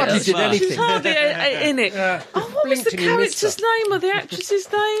part she in hardly it. did anything. She was hardly in it. Oh, what was the Blinked and you missed character's name or the actress's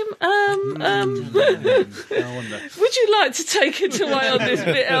name? Would you like to take it away on this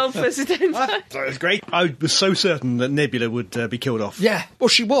bit, El Presidente? That was great. I was so certain that Nebula would be killed off. Yeah. Well,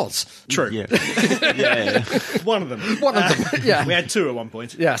 she was. True. Yeah. yeah. One of them. One of them. Yeah. We had two at one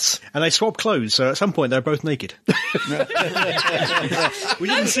point. Yes. And they swapped clothes, so at some point they were both naked. We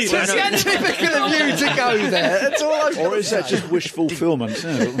didn't see that. Typical of you to go there. That's all I've Or got is to that say. just wish fulfillment?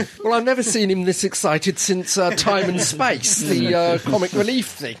 Yeah. Well, I've never seen him this excited since Time and Space, the comic relief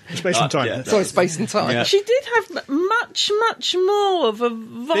thing. Space and time. yeah. Sorry, Space and Time. Yeah. She did have much more of a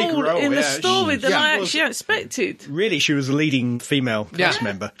role role, in the yeah. story than Yeah. I actually expected. Really, she was the leading female cast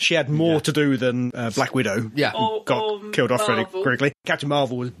member. She had more to do than Black Widow. Yeah. Or Got killed off fairly Marvel. quickly. Captain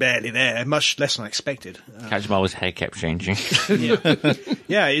Marvel was barely there, much less than I expected. Captain Marvel's hair kept changing.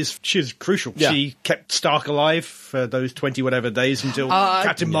 Yeah, she was crucial. Yeah. She kept Stark alive for those 20 whatever days until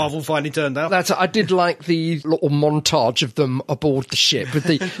Captain Marvel finally turned up. I did like the little montage of them aboard the ship with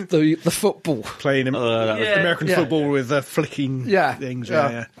the football. Playing Yeah. American Yeah. football with flicking Yeah. things. Yeah.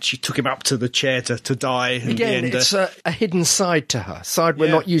 Yeah. She took him up to the chair to die. And Again, in the end, it's a hidden side to her, side we're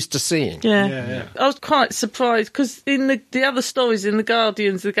Yeah. not used to seeing. Yeah. I was quite surprised because in the other stories in the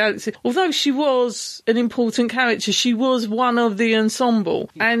Guardians of the Galaxy, although she was an important character, she was one of the ensemble,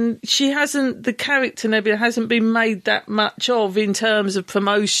 and the character Nebula hasn't been made that much of in terms of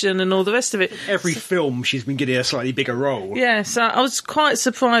promotion and all the rest of it. every film she's been getting a slightly bigger role. Yeah, so I was quite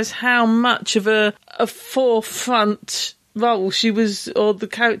surprised how much of a forefront role she was, or the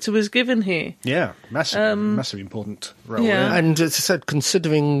character was given here. Yeah, massive important role. yeah. And as I said,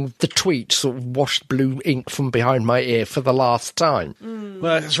 considering the tweet sort of washed blue ink from behind my ear for the last time.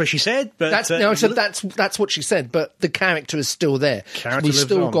 Well, that's what she said, but I said that's what she said, but the character is still there. Character We've lives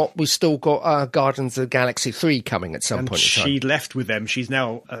still on. got Guardians of the Galaxy 3 coming at some and point in time. she left with them. She's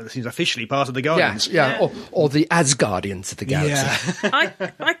now seems officially part of the Yeah, Guardians. yeah, or the Asgardians of the Galaxy.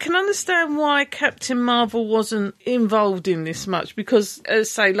 I can understand why Captain Marvel wasn't involved in this much because,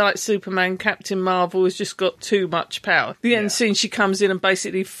 as say, like Superman, Captain Marvel has just got too much power. The end scene, she comes in and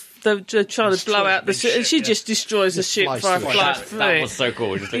basically they're trying to blow out the ship, and she just destroys the ship flies for a through it. fly that through. was so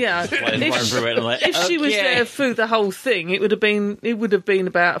cool. Just like, Yeah, flying through it and like, if she was okay. there through the whole thing, it would have been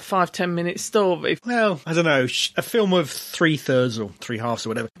about a 5-10 minute story. Well, I don't know. A film of 3/3 or 3/2 or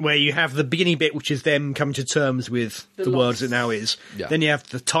whatever, where you have the beginning bit, which is them coming to terms with the world as it now is. Yeah. Then you have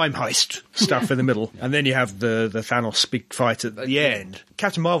the time heist stuff in the middle, and then you have the Thanos big fight at the end.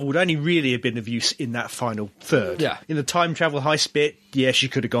 Captain Marvel would only really have been of use in that final third. Yeah. In the time travel heist bit, yeah, she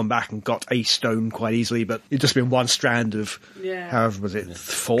could have gone back and got a stone quite easily, but it'd just been one strand of, however was it,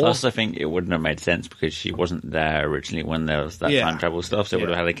 4? Plus, I think it wouldn't have made sense because she wasn't there originally when there was that Yeah. time travel stuff, so it would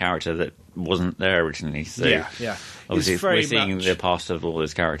have had a character that wasn't there originally. So yeah. obviously It's very we're seeing much- the past of all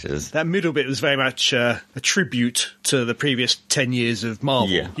those characters. That middle bit was very much a tribute to the previous 10 years of Marvel,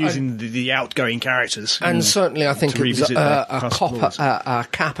 Yeah. using the outgoing characters. And certainly, I think to it was revisit a their past flaws.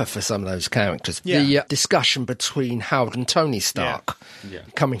 capper for some of those characters. Yeah. The discussion between Howard and Tony Stark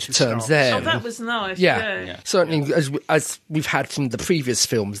coming to terms Stark. there. Oh, that was nice. Yeah. Yeah. Certainly, as we've had from the previous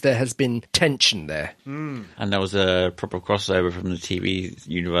films, there has been tension there. And there was a proper crossover from the TV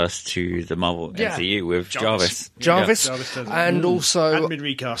universe to the Marvel Yeah. MCU with Jarvis. Jarvis, Jarvis does it. and also Hadn't been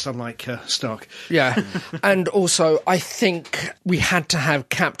recast, unlike Stark. yeah, and also I think we had to have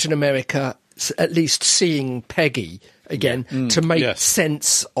Captain America at least seeing Peggy again to make Yes.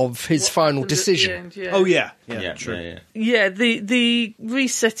 sense of his final Happened at the decision. end, yeah. Oh, yeah. Yeah, True. yeah. Yeah, the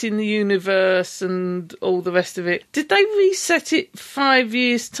resetting the universe and all the rest of it. Did they reset it 5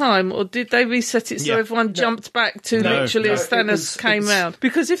 years' time, or did they reset it so Yeah. everyone jumped back to No, literally no, as Thanos came round?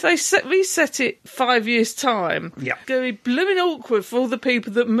 Because if they reset it 5 years' time, Yeah. it's going to be blooming awkward for all the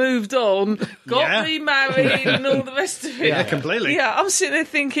people that moved on, got Yeah. remarried, and all the rest of it. Yeah, completely. Yeah, I'm sitting there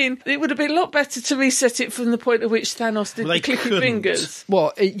thinking it would have been a lot better to reset it from the point at which Thanos did Well, they the clicky couldn't. fingers.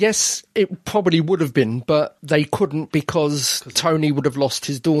 Well, yes, it probably would have been, but they couldn't because Tony would have lost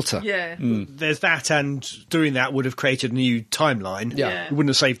his daughter. Yeah. There's that, and doing that would have created a new timeline. Yeah. It wouldn't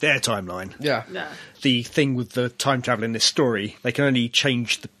have saved their timeline. Yeah. No. The thing with the time travel in this story, they can only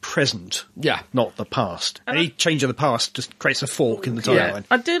change the present, Yeah. not the past. Any change of the past just creates a fork in the Yeah, timeline.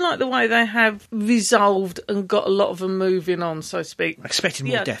 I do like the way they have resolved and got a lot of them moving on, so to speak. I expected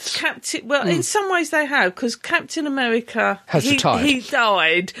more deaths. Captain. Well, in some ways they have, because Captain America Has retired. He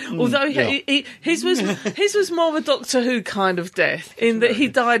died, although his was more a Doctor Who kind of death, in that he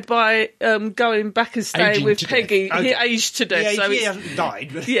died by going back and staying Aging with to Peggy. death. He Okay. aged to death. Yeah, so he it's- hasn't died,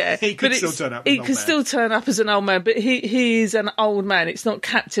 but yeah, he could but still it's- turn up. He as an can old still man. turn up as an old man, but he is an old man. It's not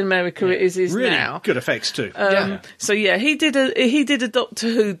Captain America. It is really now. good effects too. So yeah, he did a Doctor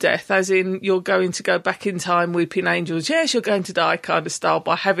Who death, as in you're going to go back in time, weeping angels. Yes, you're going to die, kind of style,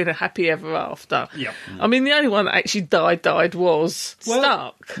 by having a happy ever after. Yep. I mean, the only one that actually died was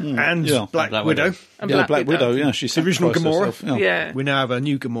Stark and Yeah. Black Black Widow. Widow. and Yeah, Black Widow, yeah, she The original sacrificed Gamora. herself, Yeah. We now have a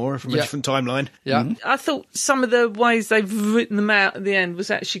new Gamora from a Yeah. different timeline. Yeah. I thought some of the ways they've written them out at the end was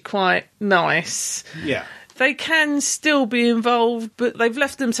actually quite nice. Yeah. They can still be involved, but they've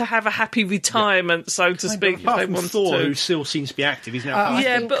left them to have a happy retirement, so to speak, if Apart they from wanted Thor, to. who still seems to be active, he's now.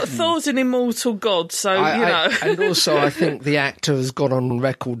 Yeah, but Thor's an immortal god, so, And also, I think the actor has gone on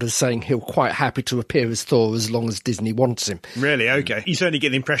record as saying he'll quite happy to appear as Thor as long as Disney wants him. Really? Okay. You certainly get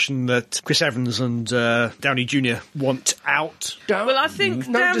the impression that Chris Evans and Downey Jr. want out. Well, I think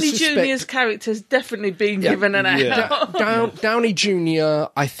No Downey disrespect. Jr.'s character's definitely been given an out. Downey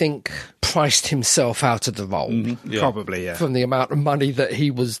Jr., I think, priced himself out of the role Probably, yeah. from the amount of money that he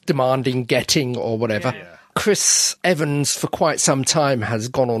was demanding, getting, or whatever. Chris Evans, for quite some time, has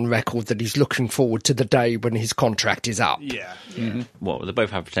gone on record that he's looking forward to the day when his contract is up. Yeah. Well, they both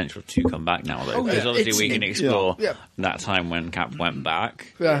have potential to come back now, though. Because obviously we can explore that time when Cap went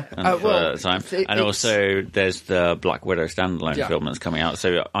back. Yeah. And for Well, that time. it- And it's- also, there's the Black Widow standalone Yeah. film that's coming out,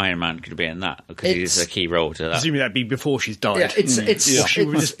 so Iron Man could be in that, because he's It's- a key role to that. Assuming that'd be before she's died. Yeah, it's She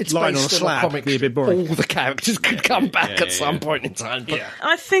would just it's lying on a based slab, comic. be a bit boring. All the characters could come back at some point in time. But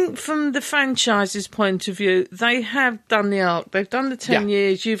I think from the franchise's point of view, they have done the arc. They've done the 10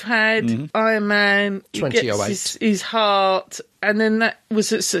 years. You've had Iron Man, he gets 2008. his heart, and then that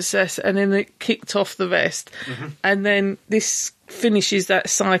was a success, and then it kicked off the rest. And then this finishes that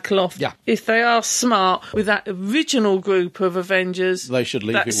cycle off. Yeah. If they are smart with that original group of Avengers, They should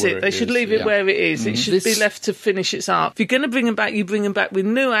leave that's it where it They should is, leave it yeah. where it is. It should be left to finish its arc. If you're going to bring them back, you bring them back with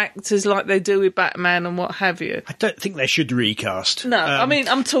new actors like they do with Batman and what have you. I don't think they should recast. No, I mean,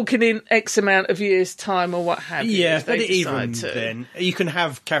 I'm talking in X amount of years' time or what have you. Yeah, if they but even decide to. then, you can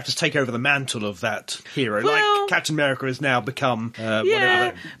have characters take over the mantle of that hero. Well- like Captain America has now become Yeah,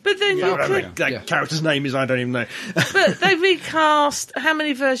 whatever. but then you Whatever could. that character's name is, I don't even know. But they recast. How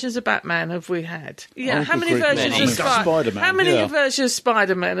many versions of Batman have we had? Yeah, how many Uncle versions Chris of Evans. Spider-Man, How many yeah. versions of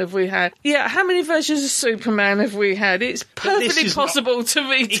Spider-Man have we had? Yeah, how many versions of Superman have we had? It's perfectly is not- possible to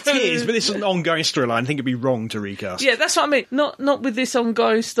redo. It is, but this is an ongoing storyline. I think it'd be wrong to recast. Yeah, that's what I mean. Not with this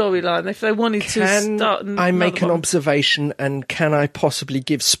ongoing storyline. If they wanted to can start, I make an another one. observation, and can I possibly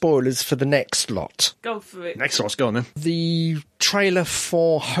give spoilers for the next lot? Go for it. Next one's gone then. The trailer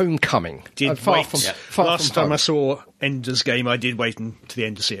for Homecoming. Did Far wait. from, Yeah. far Last from time home. I saw Ender's Game, I did wait to the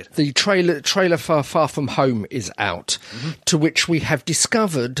end to see it. The trailer for Far From Home is out, to which we have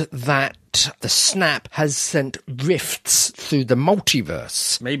discovered that that the snap has sent rifts through the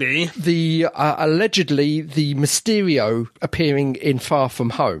multiverse. Maybe. Allegedly, the Mysterio appearing in Far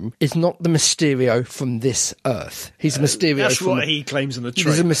From Home is not the Mysterio from this Earth. He's a Mysterio That's from... what he claims in the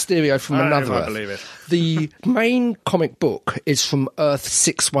trailer. He's a Mysterio from another I Earth. believe it. The main comic book is from Earth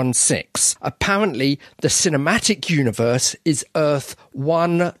 616. Apparently, the cinematic universe is Earth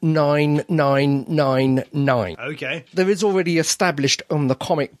 19999. Okay. There is already established on the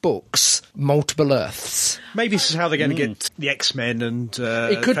comic books multiple Earths. Maybe this is how they're going to get the X-Men and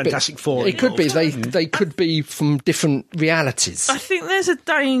Fantastic Four. It could be. They could be from different realities. I think there's a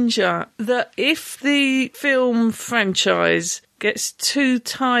danger that if the film franchise gets too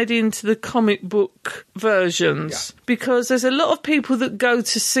tied into the comic book versions, because there's a lot of people that go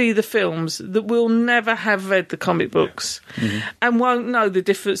to see the films that will never have read the comic books and won't know the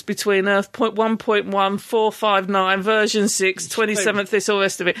difference between Earth 1.1, 459, version 6, 27th, this, all the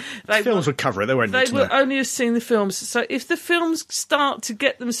rest of it. The films would cover it, they won't need to will know. only have seen the films. So if the films start to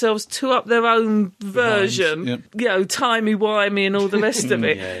get themselves to up their own version, timey-wimey and all the rest of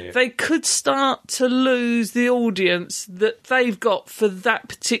it, they could start to lose the audience that they've got for that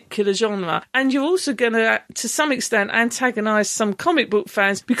particular genre. And you're also going to some extent, antagonise some comic book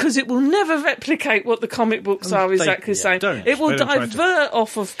fans because it will never replicate what the comic books are exactly the same. It will divert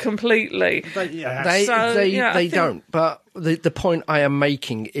off of completely. They don't. But the point I am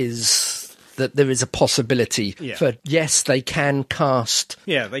making is that there is a possibility for, yes, they can cast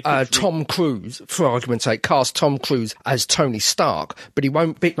Tom Cruise, for argument's sake, cast Tom Cruise as Tony Stark, but he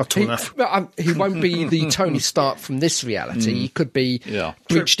won't be... Not tall enough. He won't be the Tony Stark from this reality. He could be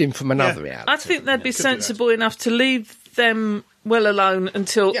bridged in from another reality. I think they'd be sensible enough to leave them well alone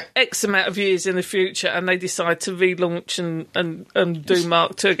until X amount of years in the future, and they decide to relaunch and do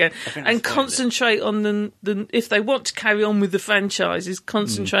Mark II again, and concentrate on the if they want to carry on with the franchises,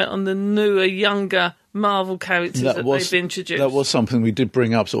 concentrate on the newer, younger Marvel characters that they've introduced. That was something we did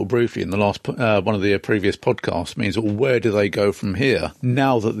bring up sort of briefly in the last one of the previous podcasts. Means where do they go from here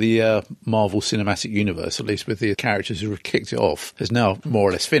now that the Marvel Cinematic Universe, at least with the characters who have kicked it off, is now more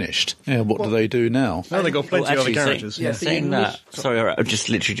or less finished? What do they do now? Now they've got plenty of other characters. Saying that, sorry, I just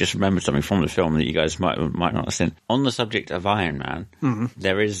remembered something from the film that you guys might not have seen. On the subject of Iron Man,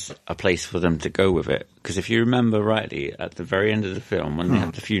 there is a place for them to go with it. Because if you remember rightly, at the very end of the film, when they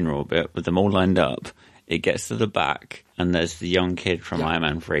have the funeral bit with them all lined up, it gets to the back, and there's the young kid from Iron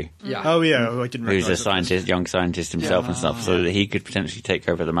Man 3. Yeah. Oh, yeah, I didn't who's a scientist, young scientist himself and stuff, so that he could potentially take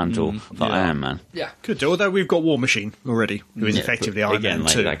over the mantle for Iron Man. Yeah, could do, although we've got War Machine already, who is effectively Iron Man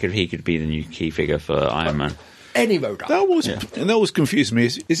too. He could be the new key figure for Iron Man. Any road up. That was confusing me.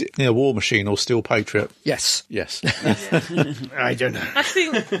 Is it War Machine or Steel Patriot? Yes. I don't know. I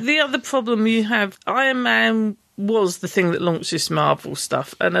think the other problem you have, Iron Man was the thing that launched this Marvel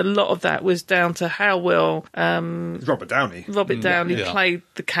stuff, and a lot of that was down to how well Robert Downey played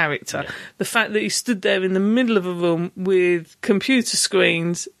the character. The fact that he stood there in the middle of a room with computer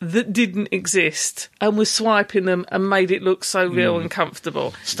screens that didn't exist and was swiping them and made it look so real and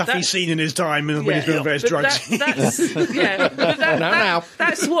comfortable. Stuff he's seen in his time when he's been on various drugs.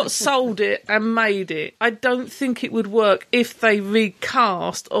 That's what sold it and made it. I don't think it would work if they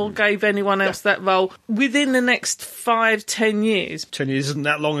recast or gave anyone else that role within the next 5-10 years. 10 years isn't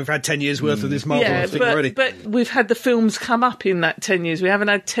that long. We've had 10 years worth of this Marvel thing already. But we've had the films come up in that 10 years. We haven't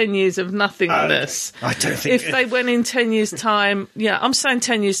had 10 years of nothingness. I don't think... If they went in 10 years' time... Yeah, I'm saying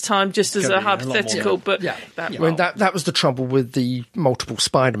 10 years' time just as a hypothetical, but... That was the trouble with the multiple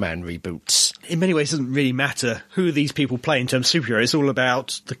Spider-Man reboots. In many ways, it doesn't really matter who these people play in terms of superheroes. It's all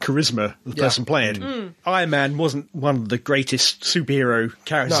about the charisma of the person playing. Iron Man wasn't one of the greatest superhero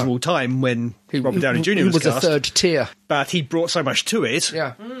characters of all time when Robert Downey Jr. was a third tier. But he brought so much to it.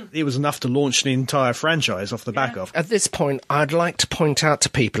 Yeah. It was enough to launch an entire franchise off the back of. At this point, I'd like to point out to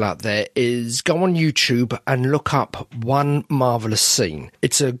people out there is go on YouTube and look up One Marvelous Scene.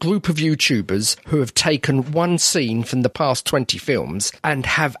 It's a group of YouTubers who have taken one scene from the past 20 films and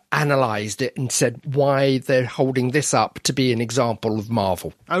have analysed it and said why they're holding this up to be an example of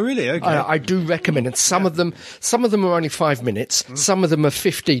Marvel. Oh, really? Okay. I do recommend it. Some of them are only 5 minutes. Some of them are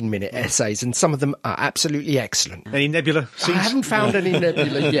 15-minute essays, and some of them are absolutely excellent. Any Nebula scenes? I haven't found any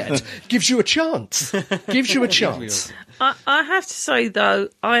Nebula yet. Gives you a chance. I have to say, though,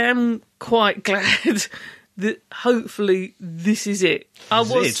 I am quite glad that hopefully this is it.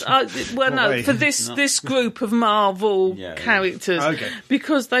 For this group of Marvel characters,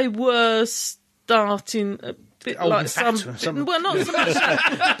 because they were starting a bit like some. Well, not so much.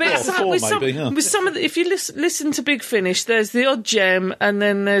 But with some of the, if you listen to Big Finish, there's the odd gem, and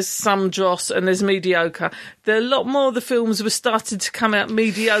then there's some dross, and there's mediocre. a lot more of the films were starting to come out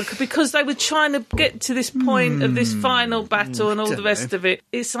mediocre because they were trying to get to this point of this final battle and all the rest of it.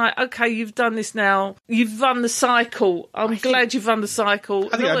 It's like, okay, you've done this now. You've run the cycle. I'm glad you've run the cycle.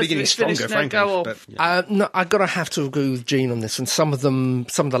 I think I'm beginning stronger, frankly. Go off. No, I've got to have to agree with Gene on this one. Some of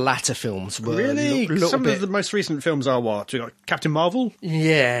the latter films were Really? Some of the most recent films are what? We got Captain Marvel?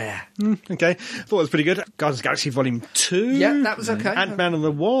 Yeah. Okay. Thought it was pretty good. Guardians of the Galaxy Volume 2? Yeah, that was okay. Ant-Man and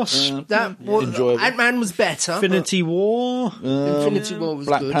the Wasp? Ant-Man was better. Infinity War? Infinity War was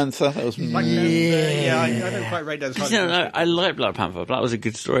Black good. Panther. That was Yeah, I don't quite rate those. I like Black Panther. That was a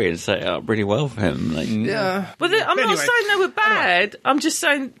good story and set it up really well for him. Yeah. But I'm not saying they were bad. I'm just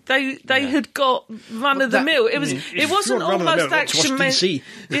saying they had got run of the mill. It wasn't almost action man.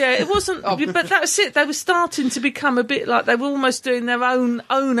 Yeah, it wasn't. But that's it. They were starting to become a bit like they were almost doing their own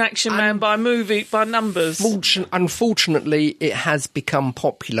action man by movie by numbers. Unfortunately, it has become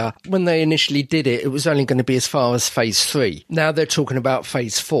popular. When they initially did it, it was only going to be as far as Phase 3. Now they're talking about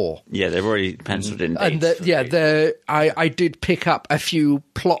Phase 4. Yeah, they've already penciled in And dates. I did pick up a few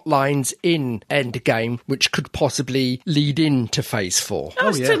plot lines in Endgame which could possibly lead into Phase 4. There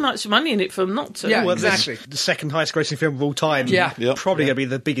was too much money in it for them not to. Yeah, Well, exactly. the second highest grossing film of all time. Yeah. Probably going to be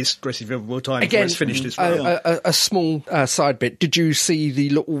the biggest grossing film of all time before Again, it's finished as well. a small side bit. Did you see the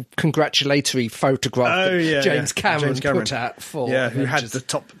little congratulatory photograph that James Cameron put out for who had the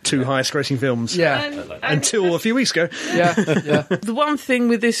top 2 highest grossing films until a few weeks ago. Yeah. The one thing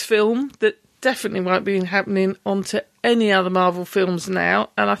with this film that definitely won't be happening onto any other Marvel films now,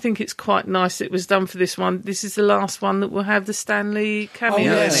 and I think it's quite nice it was done for this one. This is the last one that will have the Stan Lee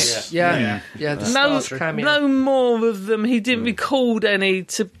cameo in it. No more of them. He didn't record any.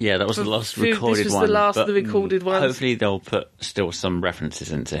 That was the last recorded one. This was the last of the recorded ones. Hopefully they'll put still some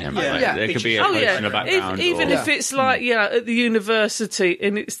references into him. There could be a post in the background. Even if it's like, at the university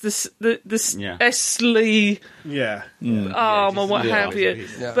and it's the S. Lee arm or what have you.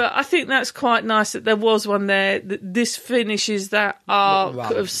 Yeah. But I think that's quite nice that there was one there. That this finishes that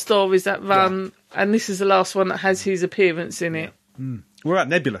arc of stories that run, and this is the last one that has his appearance in it. We're at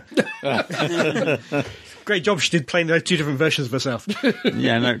Nebula. Great job she did playing those 2 different versions of herself.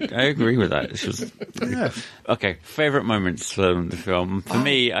 I agree with that. She was... Okay, favourite moments from the film. For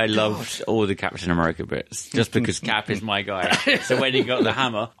me, I loved all the Captain America bits, just because Cap is my guy. So when he got the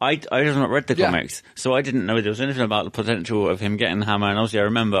hammer, I have not read the comics, so I didn't know there was anything about the potential of him getting the hammer, and obviously I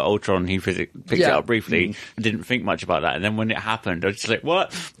remember Ultron, he picked it up briefly, didn't think much about that, and then when it happened, I was just like,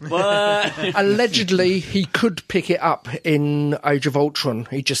 what? Allegedly, he could pick it up in Age of Ultron,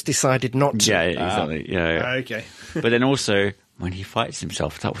 he just decided not to. Yeah, exactly, Okay. But then also, when he fights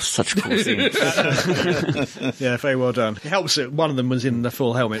himself, that was such a cool scene. Yeah, very well done. It helps that one of them was in the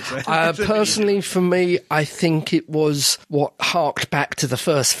full helmet. So. Personally, for me, I think it was what harked back to the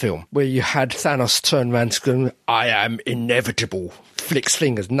first film, where you had Thanos turn around and go, I am inevitable. Flicks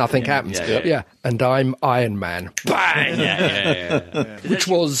fingers, nothing happens. And I'm Iron Man. Bang! Which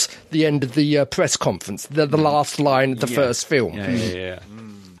was the end of the press conference, the last line of the first film.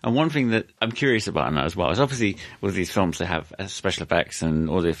 And one thing that I'm curious about in that as well is obviously with these films they have special effects and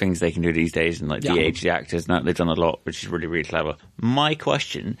all the things they can do these days and like de-age the actors and that they've done a lot, which is really, really clever. My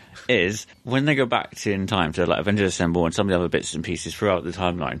question is, when they go back in time to like Avengers Assemble and some of the other bits and pieces throughout the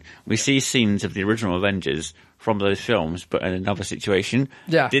timeline, we see scenes of the original Avengers from those films, but in another situation.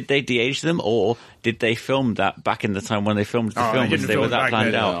 Did they de-age them, or did they film that back in the time when they filmed the films? They were that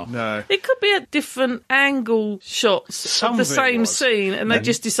planned out. No. It could be at different angle shots of the same scene, and they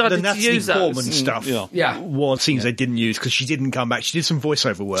just decided to use those. The Natalie Portman stuff was scenes they didn't use because she didn't come back. She did some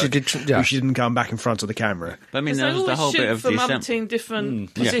voiceover work. She didn't come back in front of the camera. But I mean, there was the whole bit of the umpteen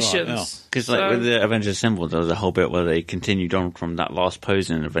different positions. Because with the Avengers Assemble, there was a whole bit where they continued on from that last pose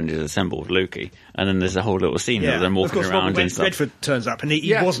in Avengers Assemble with Loki, and then there's a whole little scene of them walking around and stuff. Redford turns up, and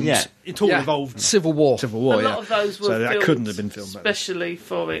he wasn't. It all involved Civil War. A lot of those were so that couldn't have been filmed especially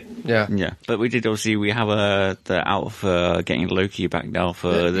for it. But we did obviously we have the out for getting Loki back now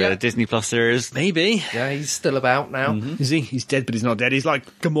for the Disney Plus series. Maybe. He's still about now. Is he? He's dead, but he's not dead. He's like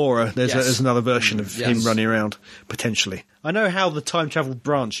Gamora. There's another version of him running around potentially. I know how the time travel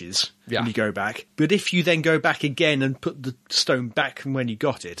branches when you go back, but if you then go back again and put the stone back from when you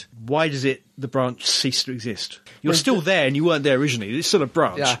got it, why does the branch cease to exist? You're still there and you weren't there originally. It's still a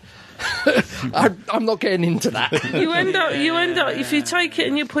branch. I'm not getting into that. You end up, if you take it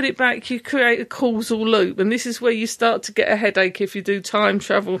and you put it back, you create a causal loop, and this is where you start to get a headache if you do time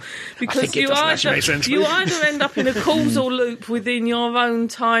travel, because you either end up in a causal loop within your own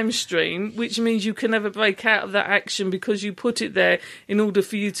time stream, which means you can never break out of that action because you put it there in order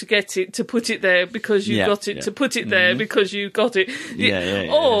for you to get it, to put it there because you got it, to put it there because you got it.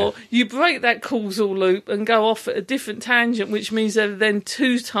 Or you break that causal loop and go off at a different tangent, which means there are then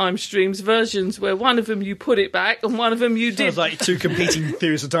two time streams versions where one of them you put it back and one of them you did. Sounds like two competing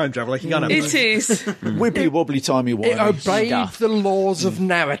theories of time travel. Like it is. Wibbly wobbly timey wimey. It obeyed the laws of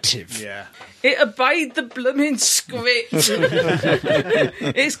narrative. Yeah. It obeyed the blooming script.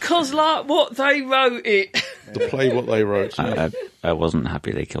 It's 'cause like what they wrote it. The play what they wrote. I wasn't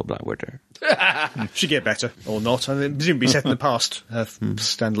happy they killed Black Widow. Should get better, or not. I mean, presumably set in the past.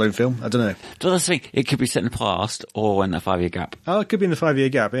 Standalone film. I don't know. So that's the thing. It could be set in the past or in a 5-year gap. Oh, it could be in the 5-year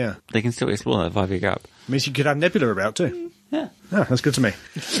gap, yeah. They can still explore that 5-year gap. Means you could have Nebula about too. Yeah. Oh, that's good to me.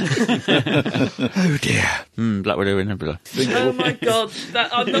 Oh dear. Black Widow and Nebula. Oh my God,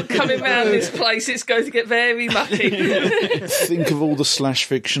 I'm not coming round this place. It's going to get very mucky. Think of all the slash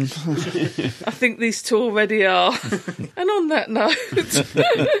fiction. I think these two already are. And on that note,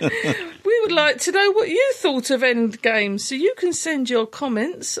 we would like to know what you thought of Endgame, so you can send your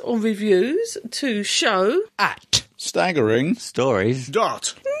comments or reviews to show At Staggering Stories.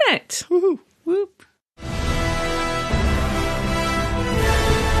 .net. Woohoo. Whoop.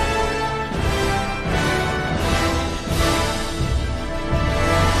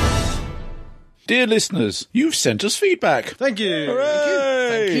 Dear listeners, you've sent us feedback. Thank you. Hooray!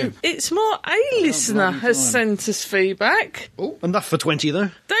 Thank you. It's more a listener has sent us feedback. Enough for 20, though.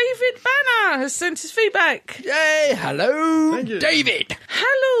 David Banner has sent us feedback. Yay, hello, Thank you. David.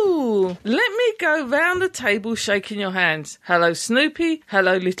 Hello. Let me go round the table shaking your hands. Hello, Snoopy.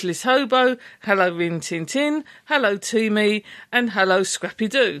 Hello, Littlest Hobo. Hello, Rin Tin Tin. Hello, Toomey. And hello, Scrappy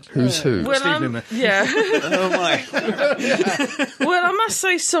Doo. Who's who? Well, Steve Nimmer. yeah. Oh my. Well, I must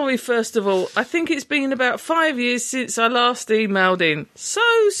say sorry, first of all. I think it's been about 5 years since I last emailed in. So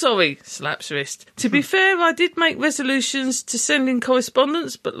sorry, slaps wrist. To be fair, I did make resolutions to send in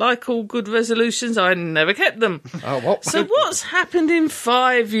correspondence, but like all good resolutions, I never kept them. Oh, what? So what's happened in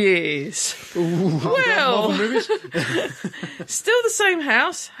 5 years? Well, still the same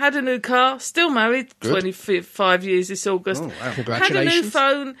house, had a new car, still married, 25 years this August. Had a new Congratulations.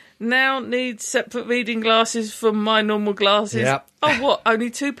 phone, now need separate reading glasses from my normal glasses. Yep. Oh, what?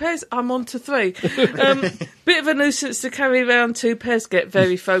 Only 2 pairs? I'm on to 3. Bit of a nuisance to carry around 2 pairs, get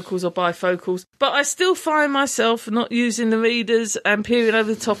varifocals or bifocals. But I still find myself not using the readers and peering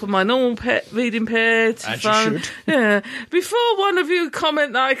over the top of my normal reading pair to As you phone. should. Yeah. Before one of you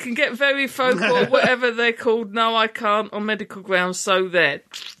comment that I can get varifocal or whatever they're called, no, I can't on medical grounds, so there.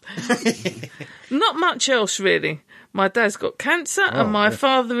 Not much else, really. My dad's got cancer and my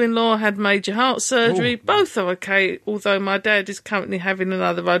father-in-law had major heart surgery. Both are okay, although my dad is currently having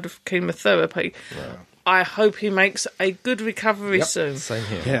another round of chemotherapy. Wow. I hope he makes a good recovery soon. Same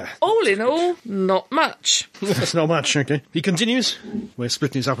here. Yeah. All in all, not much. That's not much, okay. He continues. We're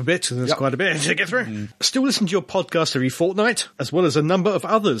splitting this up a bit, and there's quite a bit to get through. Still listen to your podcast every fortnight, as well as a number of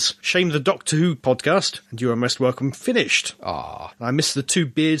others. Shame the Doctor Who podcast, and you are most welcome finished. Ah. I miss the 2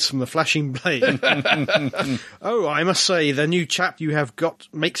 beards from the Flashing Blade. Oh, I must say, the new chap you have got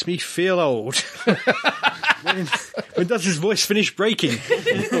makes me feel old. when does his voice finish breaking?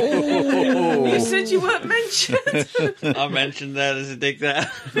 You said you weren't mentioned. I mentioned that as a dig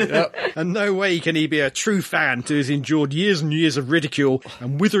there. And no way can he be a true fan who has endured years and years of ridicule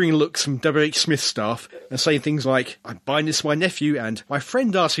and withering looks from W.H. Smith's staff and saying things like, I'm buying this for my nephew and my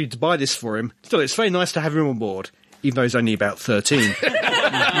friend asked me to buy this for him. Still, it's very nice to have him on board, even though he's only about 13.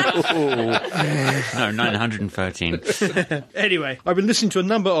 No, 913. Anyway, I've been listening to a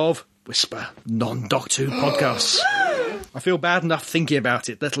number of Whisper non-Doctor Who podcasts. I feel bad enough thinking about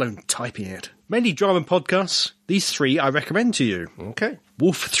it, let alone typing it. Mainly drama podcasts. These 3 I recommend to you. Okay.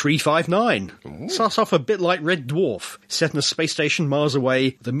 Wolf 359. Starts off a bit like Red Dwarf, set in a space station miles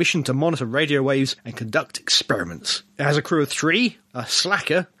away with a mission to monitor radio waves and conduct experiments. It has a crew of 3, a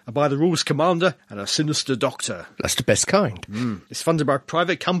slacker, a by-the-rules commander, and a sinister doctor. That's the best kind. It's funded by a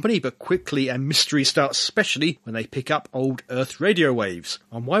private company, but quickly a mystery starts, especially when they pick up old Earth radio waves.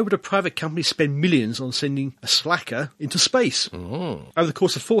 And why would a private company spend millions on sending a slacker into space? Over the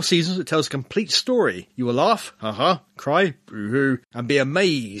course of 4 seasons, it tells a complete story. You will laugh, haha, cry, boo-hoo, and be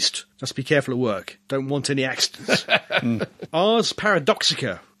amazed. Just be careful at work. Don't want any accidents. Ars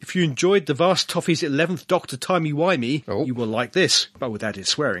Paradoxica. If you enjoyed the Vast Toffee's 11th Doctor Timey-Wimey, you will like this, but with added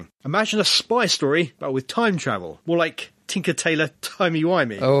swearing. Imagine a spy story, but with time travel. More like Tinker Tailor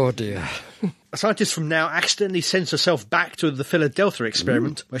Timey-Wimey. Oh, dear. A scientist from now accidentally sends herself back to the Philadelphia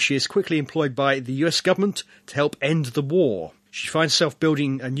experiment, where she is quickly employed by the US government to help end the war. She finds herself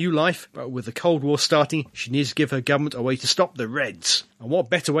building a new life, but with the Cold War starting, she needs to give her government a way to stop the Reds. And what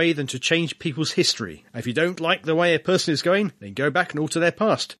better way than to change people's history? If you don't like the way a person is going, then go back and alter their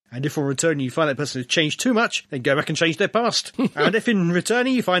past. And if on returning you find that person has changed too much, then go back and change their past. And if in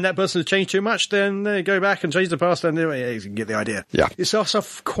returning you find that person has changed too much, then go back and change the past, and you can get the idea. Yeah. It starts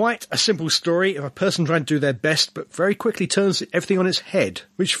off quite a simple story of a person trying to do their best, but very quickly turns everything on its head.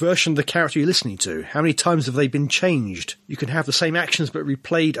 Which version of the character you're listening to? How many times have they been changed? You can have the same actions but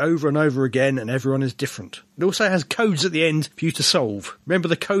replayed over and over again, and everyone is different. It also has codes at the end for you to solve. Remember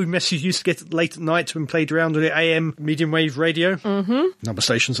the code message you used to get late at night when played around on the AM medium wave radio? Mm-hmm. Number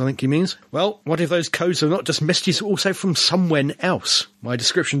stations, I think he means. Well, what if those codes are not just messages also from somewhere else? My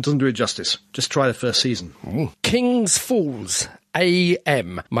description doesn't do it justice. Just try the first season. King's Falls.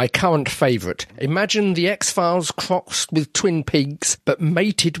 AM, my current favourite. Imagine the X-Files crossed with Twin Peaks, but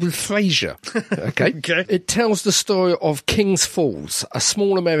mated with Frasier. Okay? Okay. It tells the story of King's Falls, a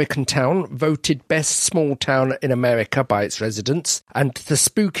small American town voted best small town in America by its residents, and the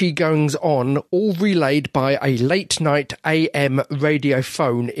spooky goings-on all relayed by a late-night AM radio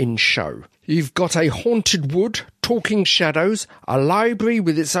phone-in show. You've got a haunted wood, talking shadows, a library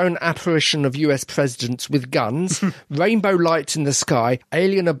with its own apparition of US presidents with guns, rainbow lights in the sky,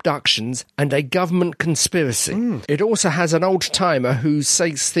 alien abductions, and a government conspiracy. It also has an old-timer who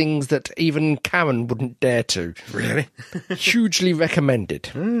says things that even Karen wouldn't dare to. Really? Hugely recommended.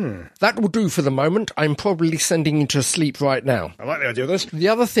 That will do for the moment. I'm probably sending you to sleep right now. I like the idea of this. The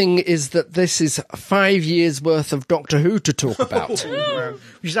other thing is that this is 5 years' worth of Doctor Who to talk about. Wow.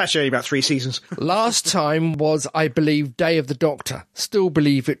 Which is actually only about 3 seasons. Last time was, I believe, Day of the Doctor. Still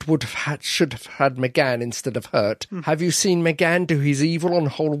believe it should have had McGann instead of Hurt. Have you seen McGann do his evil on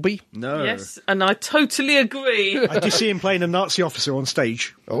Holby? No. Yes, and I totally agree. I did see him playing a Nazi officer on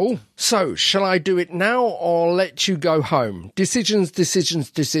stage. Oh, so shall I do it now or let you go home? Decisions.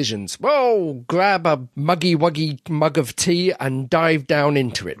 Well, grab a muggy-wuggy mug of tea and dive down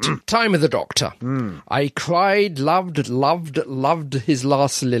into it. Time of the Doctor. I cried, loved his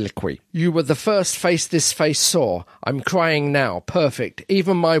last soliloquy. You were the first face this face saw. I'm crying now. Perfect.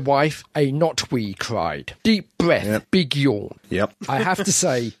 Even my wife, a not we, cried. Deep breath, big yawn. Yep. I have to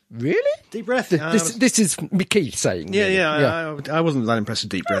say, really? Deep breath. This is Keith saying. Yeah, really. yeah. I wasn't that impressed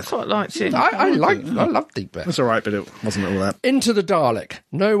with Deep I Breath. quite liked it. I love Deep Breath. That's all right, but it wasn't all that. Into the Dalek.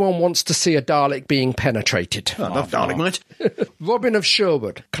 No one wants to see a Dalek being penetrated. I love Dalek Night. Robin of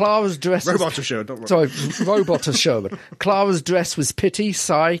Sherwood. Clara's dress Robot of Sherwood, not Sorry, Robot of Sherwood. Clara's dress was pity,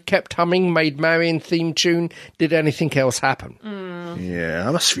 sigh, kept humming, made Marion theme tune. Did anything else happen? Yeah,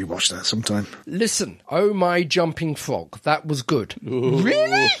 I must rewatch that sometime. Listen, oh my jumping frog. That was good.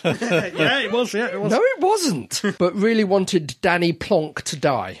 Really? Yeah, it was. No, it wasn't. But really wanted Danny Plonk to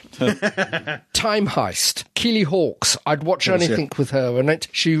die. Time Heist. Keely Hawkes. I'd watch anything with her in it.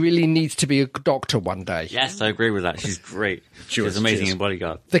 She really needs to be a doctor one day. Yes, I agree with that. She's great. She's amazing in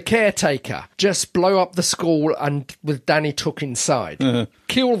Bodyguard. The Caretaker. Just blow up the school and with Danny Took inside.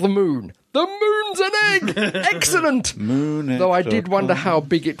 Kill the moon. The moon's an egg! Excellent! Moon. Though I did wonder how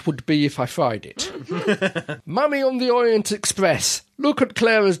big it would be if I fried it. Mummy on the Orient Express. Look at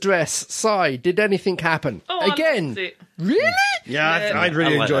Clara's dress. Sigh. Did anything happen? Oh, Again. I loved it. Really? Yeah, I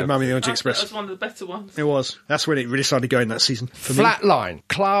really like enjoyed that. Mummy the Orient That Express. was one of the better ones. It was. That's when it really started going that season. For me. Flatline.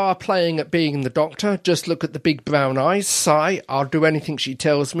 Clara playing at being the doctor. Just look at the big brown eyes. Sigh. I'll do anything she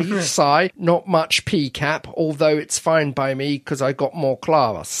tells me. Sigh. Not much PCAP, although it's fine by me because I got more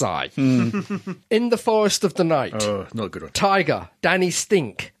Clara. Sigh. In the Forest of the Night. Oh, not a good one. Tiger. Danny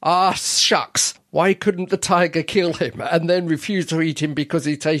Stink. Ah, shucks. Why couldn't the tiger kill him and then refuse to eat him because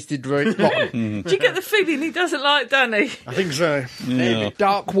he tasted rotten? Do you get the feeling he doesn't like Danny? I think so.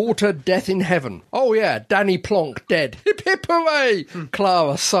 Dark Water, Death in Heaven. Oh yeah, Danny Plonk dead. Hip hip hooray!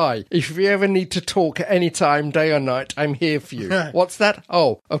 Clara, sigh. If you ever need to talk at any time, day or night, I'm here for you. What's that?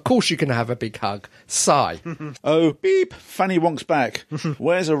 Oh, of course you can have a big hug. Sigh. Oh, beep. Fanny Wonk's back.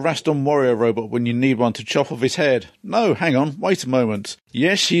 Where's a Raston warrior robot when you need one to chop off his head? No, hang on. Wait a moment.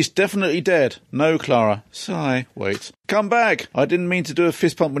 Yes, she's definitely dead. No, Clara. Sigh. Wait. Come back. I didn't mean to do a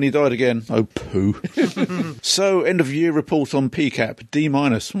fist pump when he died again. Oh, poo. So, end of year report on PCAP. D-.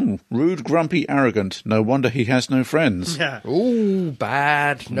 Rude, grumpy, arrogant. No wonder he has no friends. Yeah. Ooh,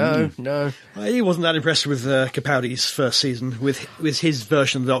 bad. No. He wasn't that impressed with Capaldi's first season, with his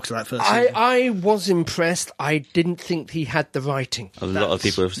version of the Doctor that first season. I was impressed. I didn't think he had the writing. A lot of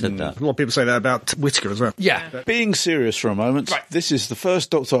people have said that. A lot of people say that about Whittaker as well. Yeah. Being serious for a moment, this is the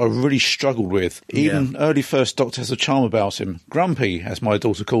first Doctor I really struggled with. Even early first Doctor has a charm charm about him. Grumpy, as my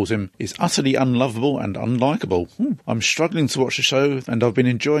daughter calls him, is utterly unlovable and unlikable. I'm struggling to watch the show, and I've been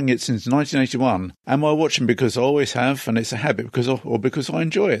enjoying it since 1981. Am I watching because I always have, and it's a habit or because I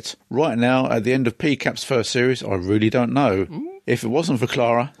enjoy it? Right now, at the end of PCAP's first series, I really don't know. If it wasn't for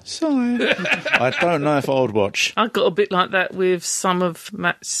Clara, sorry, I don't know if I would watch. I got a bit like that with some of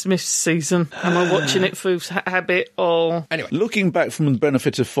Matt Smith's season. Am I watching it through habit or... Anyway. Looking back from the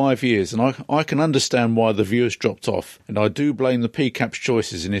benefit of 5 years, and I can understand why the viewers dropped off, and I do blame the PCAP's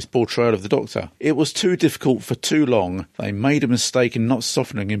choices in his portrayal of the Doctor. It was too difficult for too long. They made a mistake in not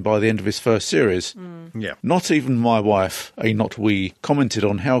softening him by the end of his first series. Yeah. Not even my wife, not we, commented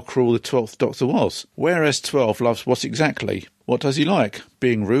on how cruel the 12th Doctor was. Whereas 12 loves what exactly? What does he like?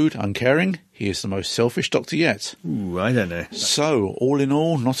 Being rude, uncaring? He is the most selfish Doctor yet. Ooh, I don't know. So, all in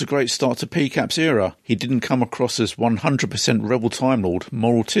all, not a great start to PCAP's era. He didn't come across as 100% rebel Time Lord,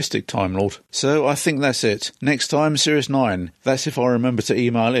 moralistic Time Lord. So, I think that's it. Next time, Series 9. That's if I remember to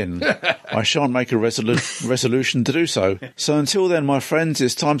email in. I shan't make a resolution to do so. So, until then, my friends,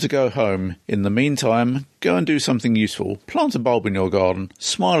 it's time to go home. In the meantime, go and do something useful. Plant a bulb in your garden,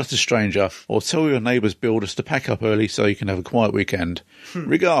 smile at a stranger, or tell your neighbours' builders to pack up early so you can have a quiet weekend.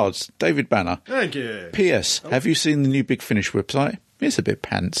 Regards, David Banner. Thank you. P.S. Have you seen the new Big Finish website? It's a bit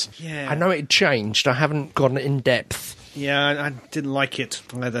pants. Yeah. I know it changed. I haven't gone in depth. Yeah, I didn't like it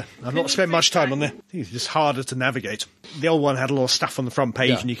either. I've not spent much time on there. I think it's just harder to navigate. The old one had a lot of stuff on the front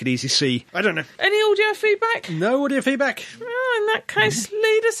page and you could easily see. I don't know. Any audio feedback? No audio feedback. Oh, in that case,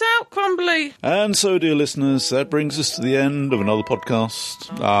 lead us out, Crumbly. And so, dear listeners, that brings us to the end of another podcast.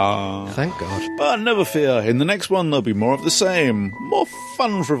 Thank God. But never fear, in the next one there'll be more of the same. More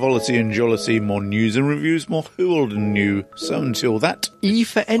fun, frivolity and jollity, more news and reviews, more who old and new. So until that... E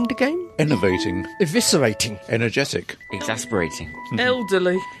for Endgame? Innovating. Eviscerating. Energetic. Exasperating.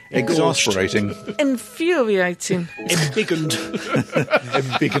 Elderly. Exasperating. Infuriating. Embiggened.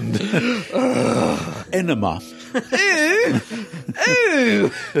 Embiggened. Enema.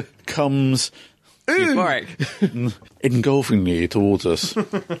 Comes... Euphoric. engulfingly towards us.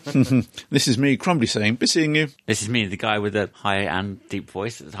 This is me, Crumbly, saying, be seeing you. This is me, the guy with the high and deep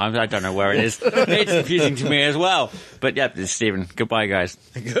voice at the time. I don't know where it is. It's confusing to me as well. But yeah, this is Stephen. Goodbye, guys.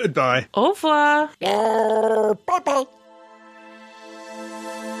 Goodbye. Au revoir. Bye-bye.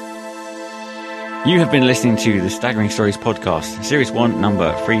 You have been listening to the Staggering Stories podcast, Series 1,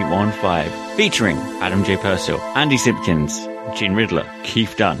 number 315, featuring Adam J. Purcell, Andy Simpkins, Gene Riddler,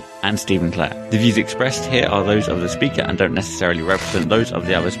 Keith Dunn, and Stephen Clare. The views expressed here are those of the speaker and don't necessarily represent those of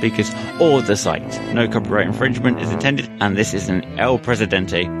the other speakers or the site. No copyright infringement is intended, and this is an El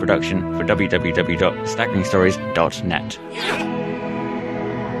Presidente production for www.staggeringstories.net.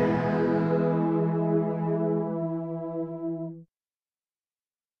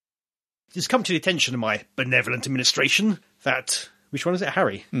 It has come to the attention of my benevolent administration that... Which one is it?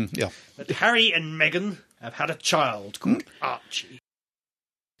 Harry? Yeah. That Harry and Meghan have had a child called Archie.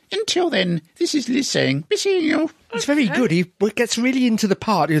 Until then, this is Liz saying, be seeing you. It's very good. He gets really into the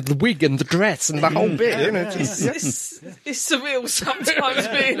part, the wig and the dress and the whole bit. You know, It's surreal sometimes,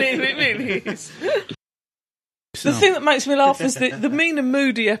 really. It really is. The thing that makes me laugh is the Mean and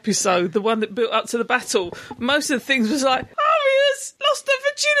Moody episode, the one that built up to the battle. Most of the things was like, Aria's lost her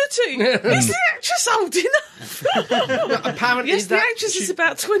virginity. Is the actress old enough? apparently, yes, the actress is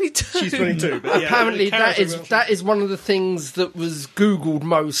about 22. She's 22. But apparently, that is one of the things that was Googled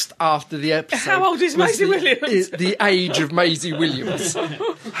most after the episode. How old is Maisie Williams? The age of Maisie Williams.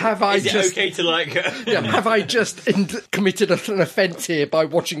 Have I just okay to like her? have I just committed an offence here by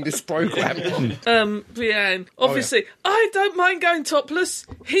watching this programme? Brienne, obviously, I don't mind going topless.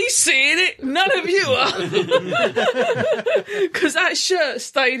 He's seeing it. None of you are. Because that shirt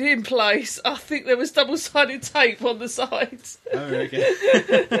stayed in place. I think there was double-sided tape on the sides. Oh, okay.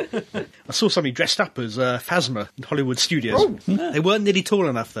 I saw somebody dressed up as Phasma in Hollywood Studios. They weren't nearly tall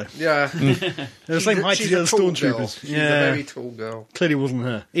enough, though. Yeah. They're the same height as the other stormtroopers. She's a very tall girl. Clearly wasn't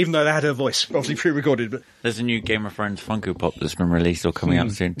her. Even though they had her voice, obviously pre-recorded. But There's a new Game of Thrones Funko Pop that's been released or coming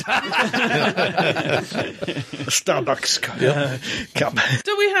out soon. a Starbucks cup.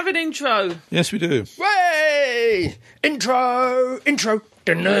 Do we have an intro? Yes, we do. Way! Intro!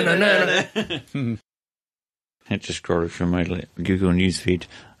 Da-na-na-na. It just scrolled through my Google newsfeed,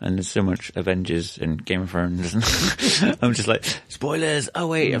 and there's so much Avengers and Game of Thrones. I'm just like, spoilers! Oh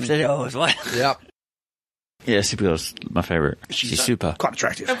wait, I've said it all as well. Yep. Yeah, Supergirl's my favourite. She's super. Quite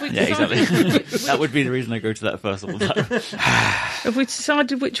attractive. Yeah, exactly. That would be the reason I go to that first all the time. Have we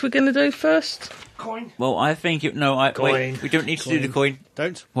decided which we're going to do first? coin. Well, I think wait, we don't need to do the coin.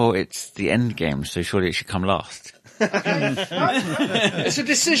 Don't? Well, it's the end game, so surely it should come last. It's a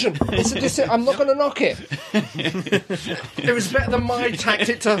decision. I'm not going to knock it. It was better than my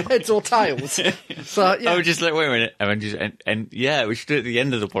tactic to heads or tails. So, yeah. Oh, just like, wait a minute. And yeah, we should do it at the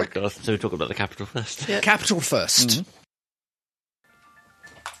end of the podcast, so we talk about the capital first. Yeah. Capital first. Mm-hmm.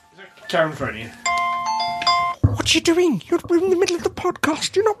 Karen phoning you. What are you doing? You're in the middle of the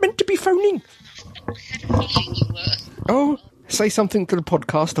podcast. You're not meant to be phoning. Oh, say something to the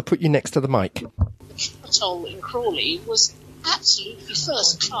podcast. I'll put you next to the mic. Patrol in Crawley was absolutely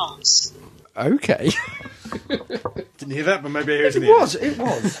first class. Okay. Didn't hear that, but maybe I hear it. It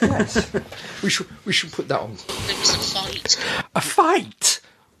was, yes. We should put that on. There was a fight. A fight?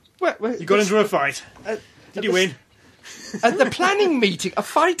 Where, You got into a fight. Did you win? At the planning meeting. A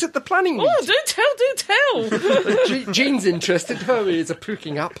fight at the planning meeting. Oh, do tell. Jean's interested. Her ears are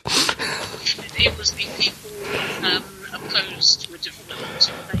pricking up. It was the people opposed to a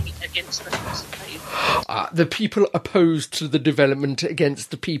development against the House in favour. The people opposed to the development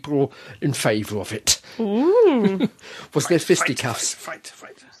against the people in favour of it. Ooh. Was there fisticuffs? Fight.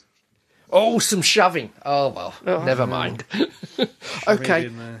 Oh, some shoving. Oh, well, never mind.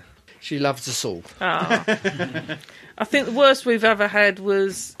 Okay. She loves us all. I think the worst we've ever had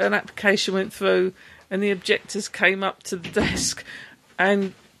was an application went through and the objectors came up to the desk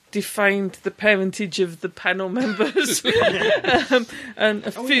and defamed the parentage of the panel members and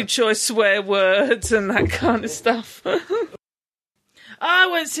a few choice swear words and that kind of stuff. I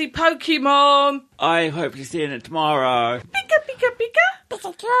went to see Pokemon. I hope you're seeing it tomorrow. Pika, pika, pika.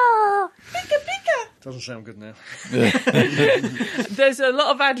 Pika, pika. Doesn't sound good now. There's a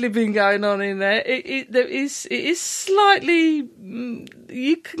lot of ad-libbing going on in there. It is slightly...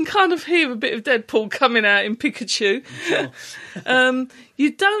 you can kind of hear a bit of Deadpool coming out in Pikachu.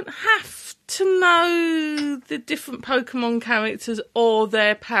 You don't have to know the different Pokemon characters or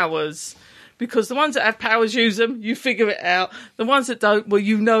their powers. Because the ones that have powers use them, you figure it out. The ones that don't, well,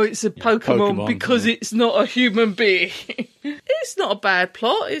 you know it's a Pokemon because it's not a human being. It's not a bad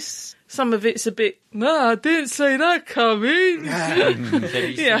plot. Some of it's a bit, I didn't see that coming.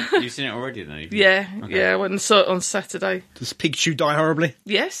 You've seen it already, then? Yeah, okay. Yeah, I went and saw it on Saturday. Does Pikachu die horribly?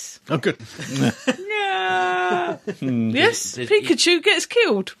 Yes. Oh, good. Yes, Pikachu gets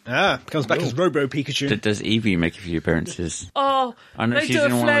killed. Comes back as Robo Pikachu. Does Eevee make a few appearances? Oh, I know they she's do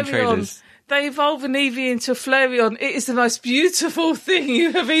in a one of the Flareon. trailers. They evolve an Eevee into a Flareon. It is the most beautiful thing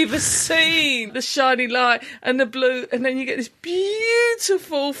you have ever seen. The shiny light and the blue, and then you get this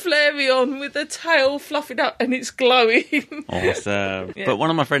beautiful Flareon with the tail fluffing up, and it's glowing. Awesome. Yeah. But one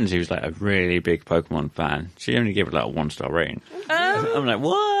of my friends who's like a really big Pokemon fan, she only gave it like a 1-star rating. I'm like,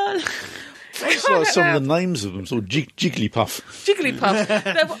 what? Some of the names of them, so Jigglypuff. Jigglypuff.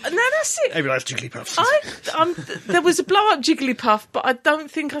 No, that's it. Everybody likes Jigglypuffs. There was a blow-up Jigglypuff, but I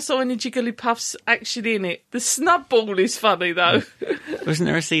don't think I saw any Jigglypuffs actually in it. The Snubball is funny, though. Wasn't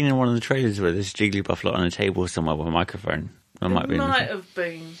there a scene in one of the trailers where there's Jigglypuff on a table somewhere with a microphone? It might have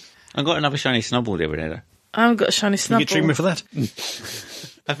been. I got another shiny Snubbull the other day, though. I haven't got a shiny Snubball. You get treatment for that?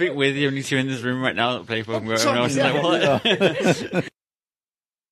 I think we're the only two in this room right now that play Pokemon. Everyone else is like, what?